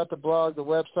 man. Check out the blog, the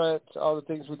website, all the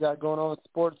things we got going on at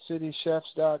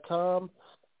sportscitychefs.com.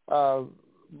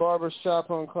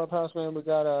 Barbershop on Clubhouse, man. We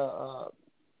got a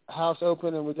house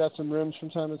open and we got some rooms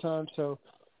from time to time, so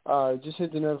just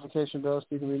hit the notification bell so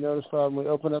you can be notified when we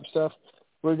open up stuff.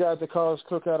 We got the Callers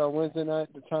Cookout on Wednesday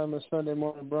night, the time of Sunday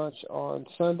morning brunch on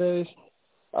Sundays.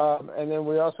 And then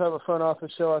we also have a front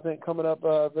office show, I think, coming up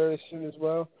very soon as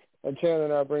well. And Chandler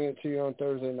and I bring it to you on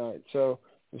Thursday night. So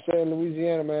we say in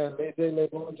Louisiana, man, they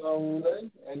bon journée,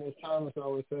 and as Thomas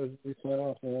always says, we sign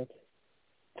off, man.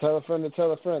 Tell a friend to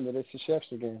tell a friend that it's the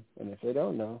chefs again. And if they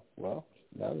don't know, well,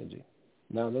 now they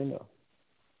know.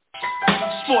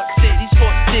 Sports City,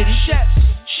 chefs.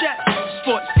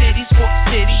 Sports City, chefs. Sports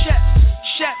City, chefs.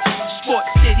 Sports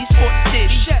City,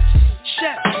 chefs.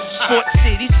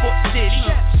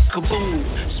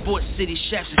 Kaboom, Sports City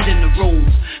chefs is in the room,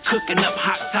 cooking up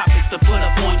hot topics to put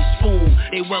up on your spoon.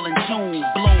 They well in tune,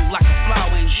 bloom like a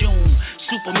flower in June.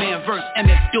 Superman versus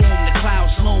MF Doom, the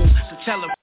clouds loom. So tell a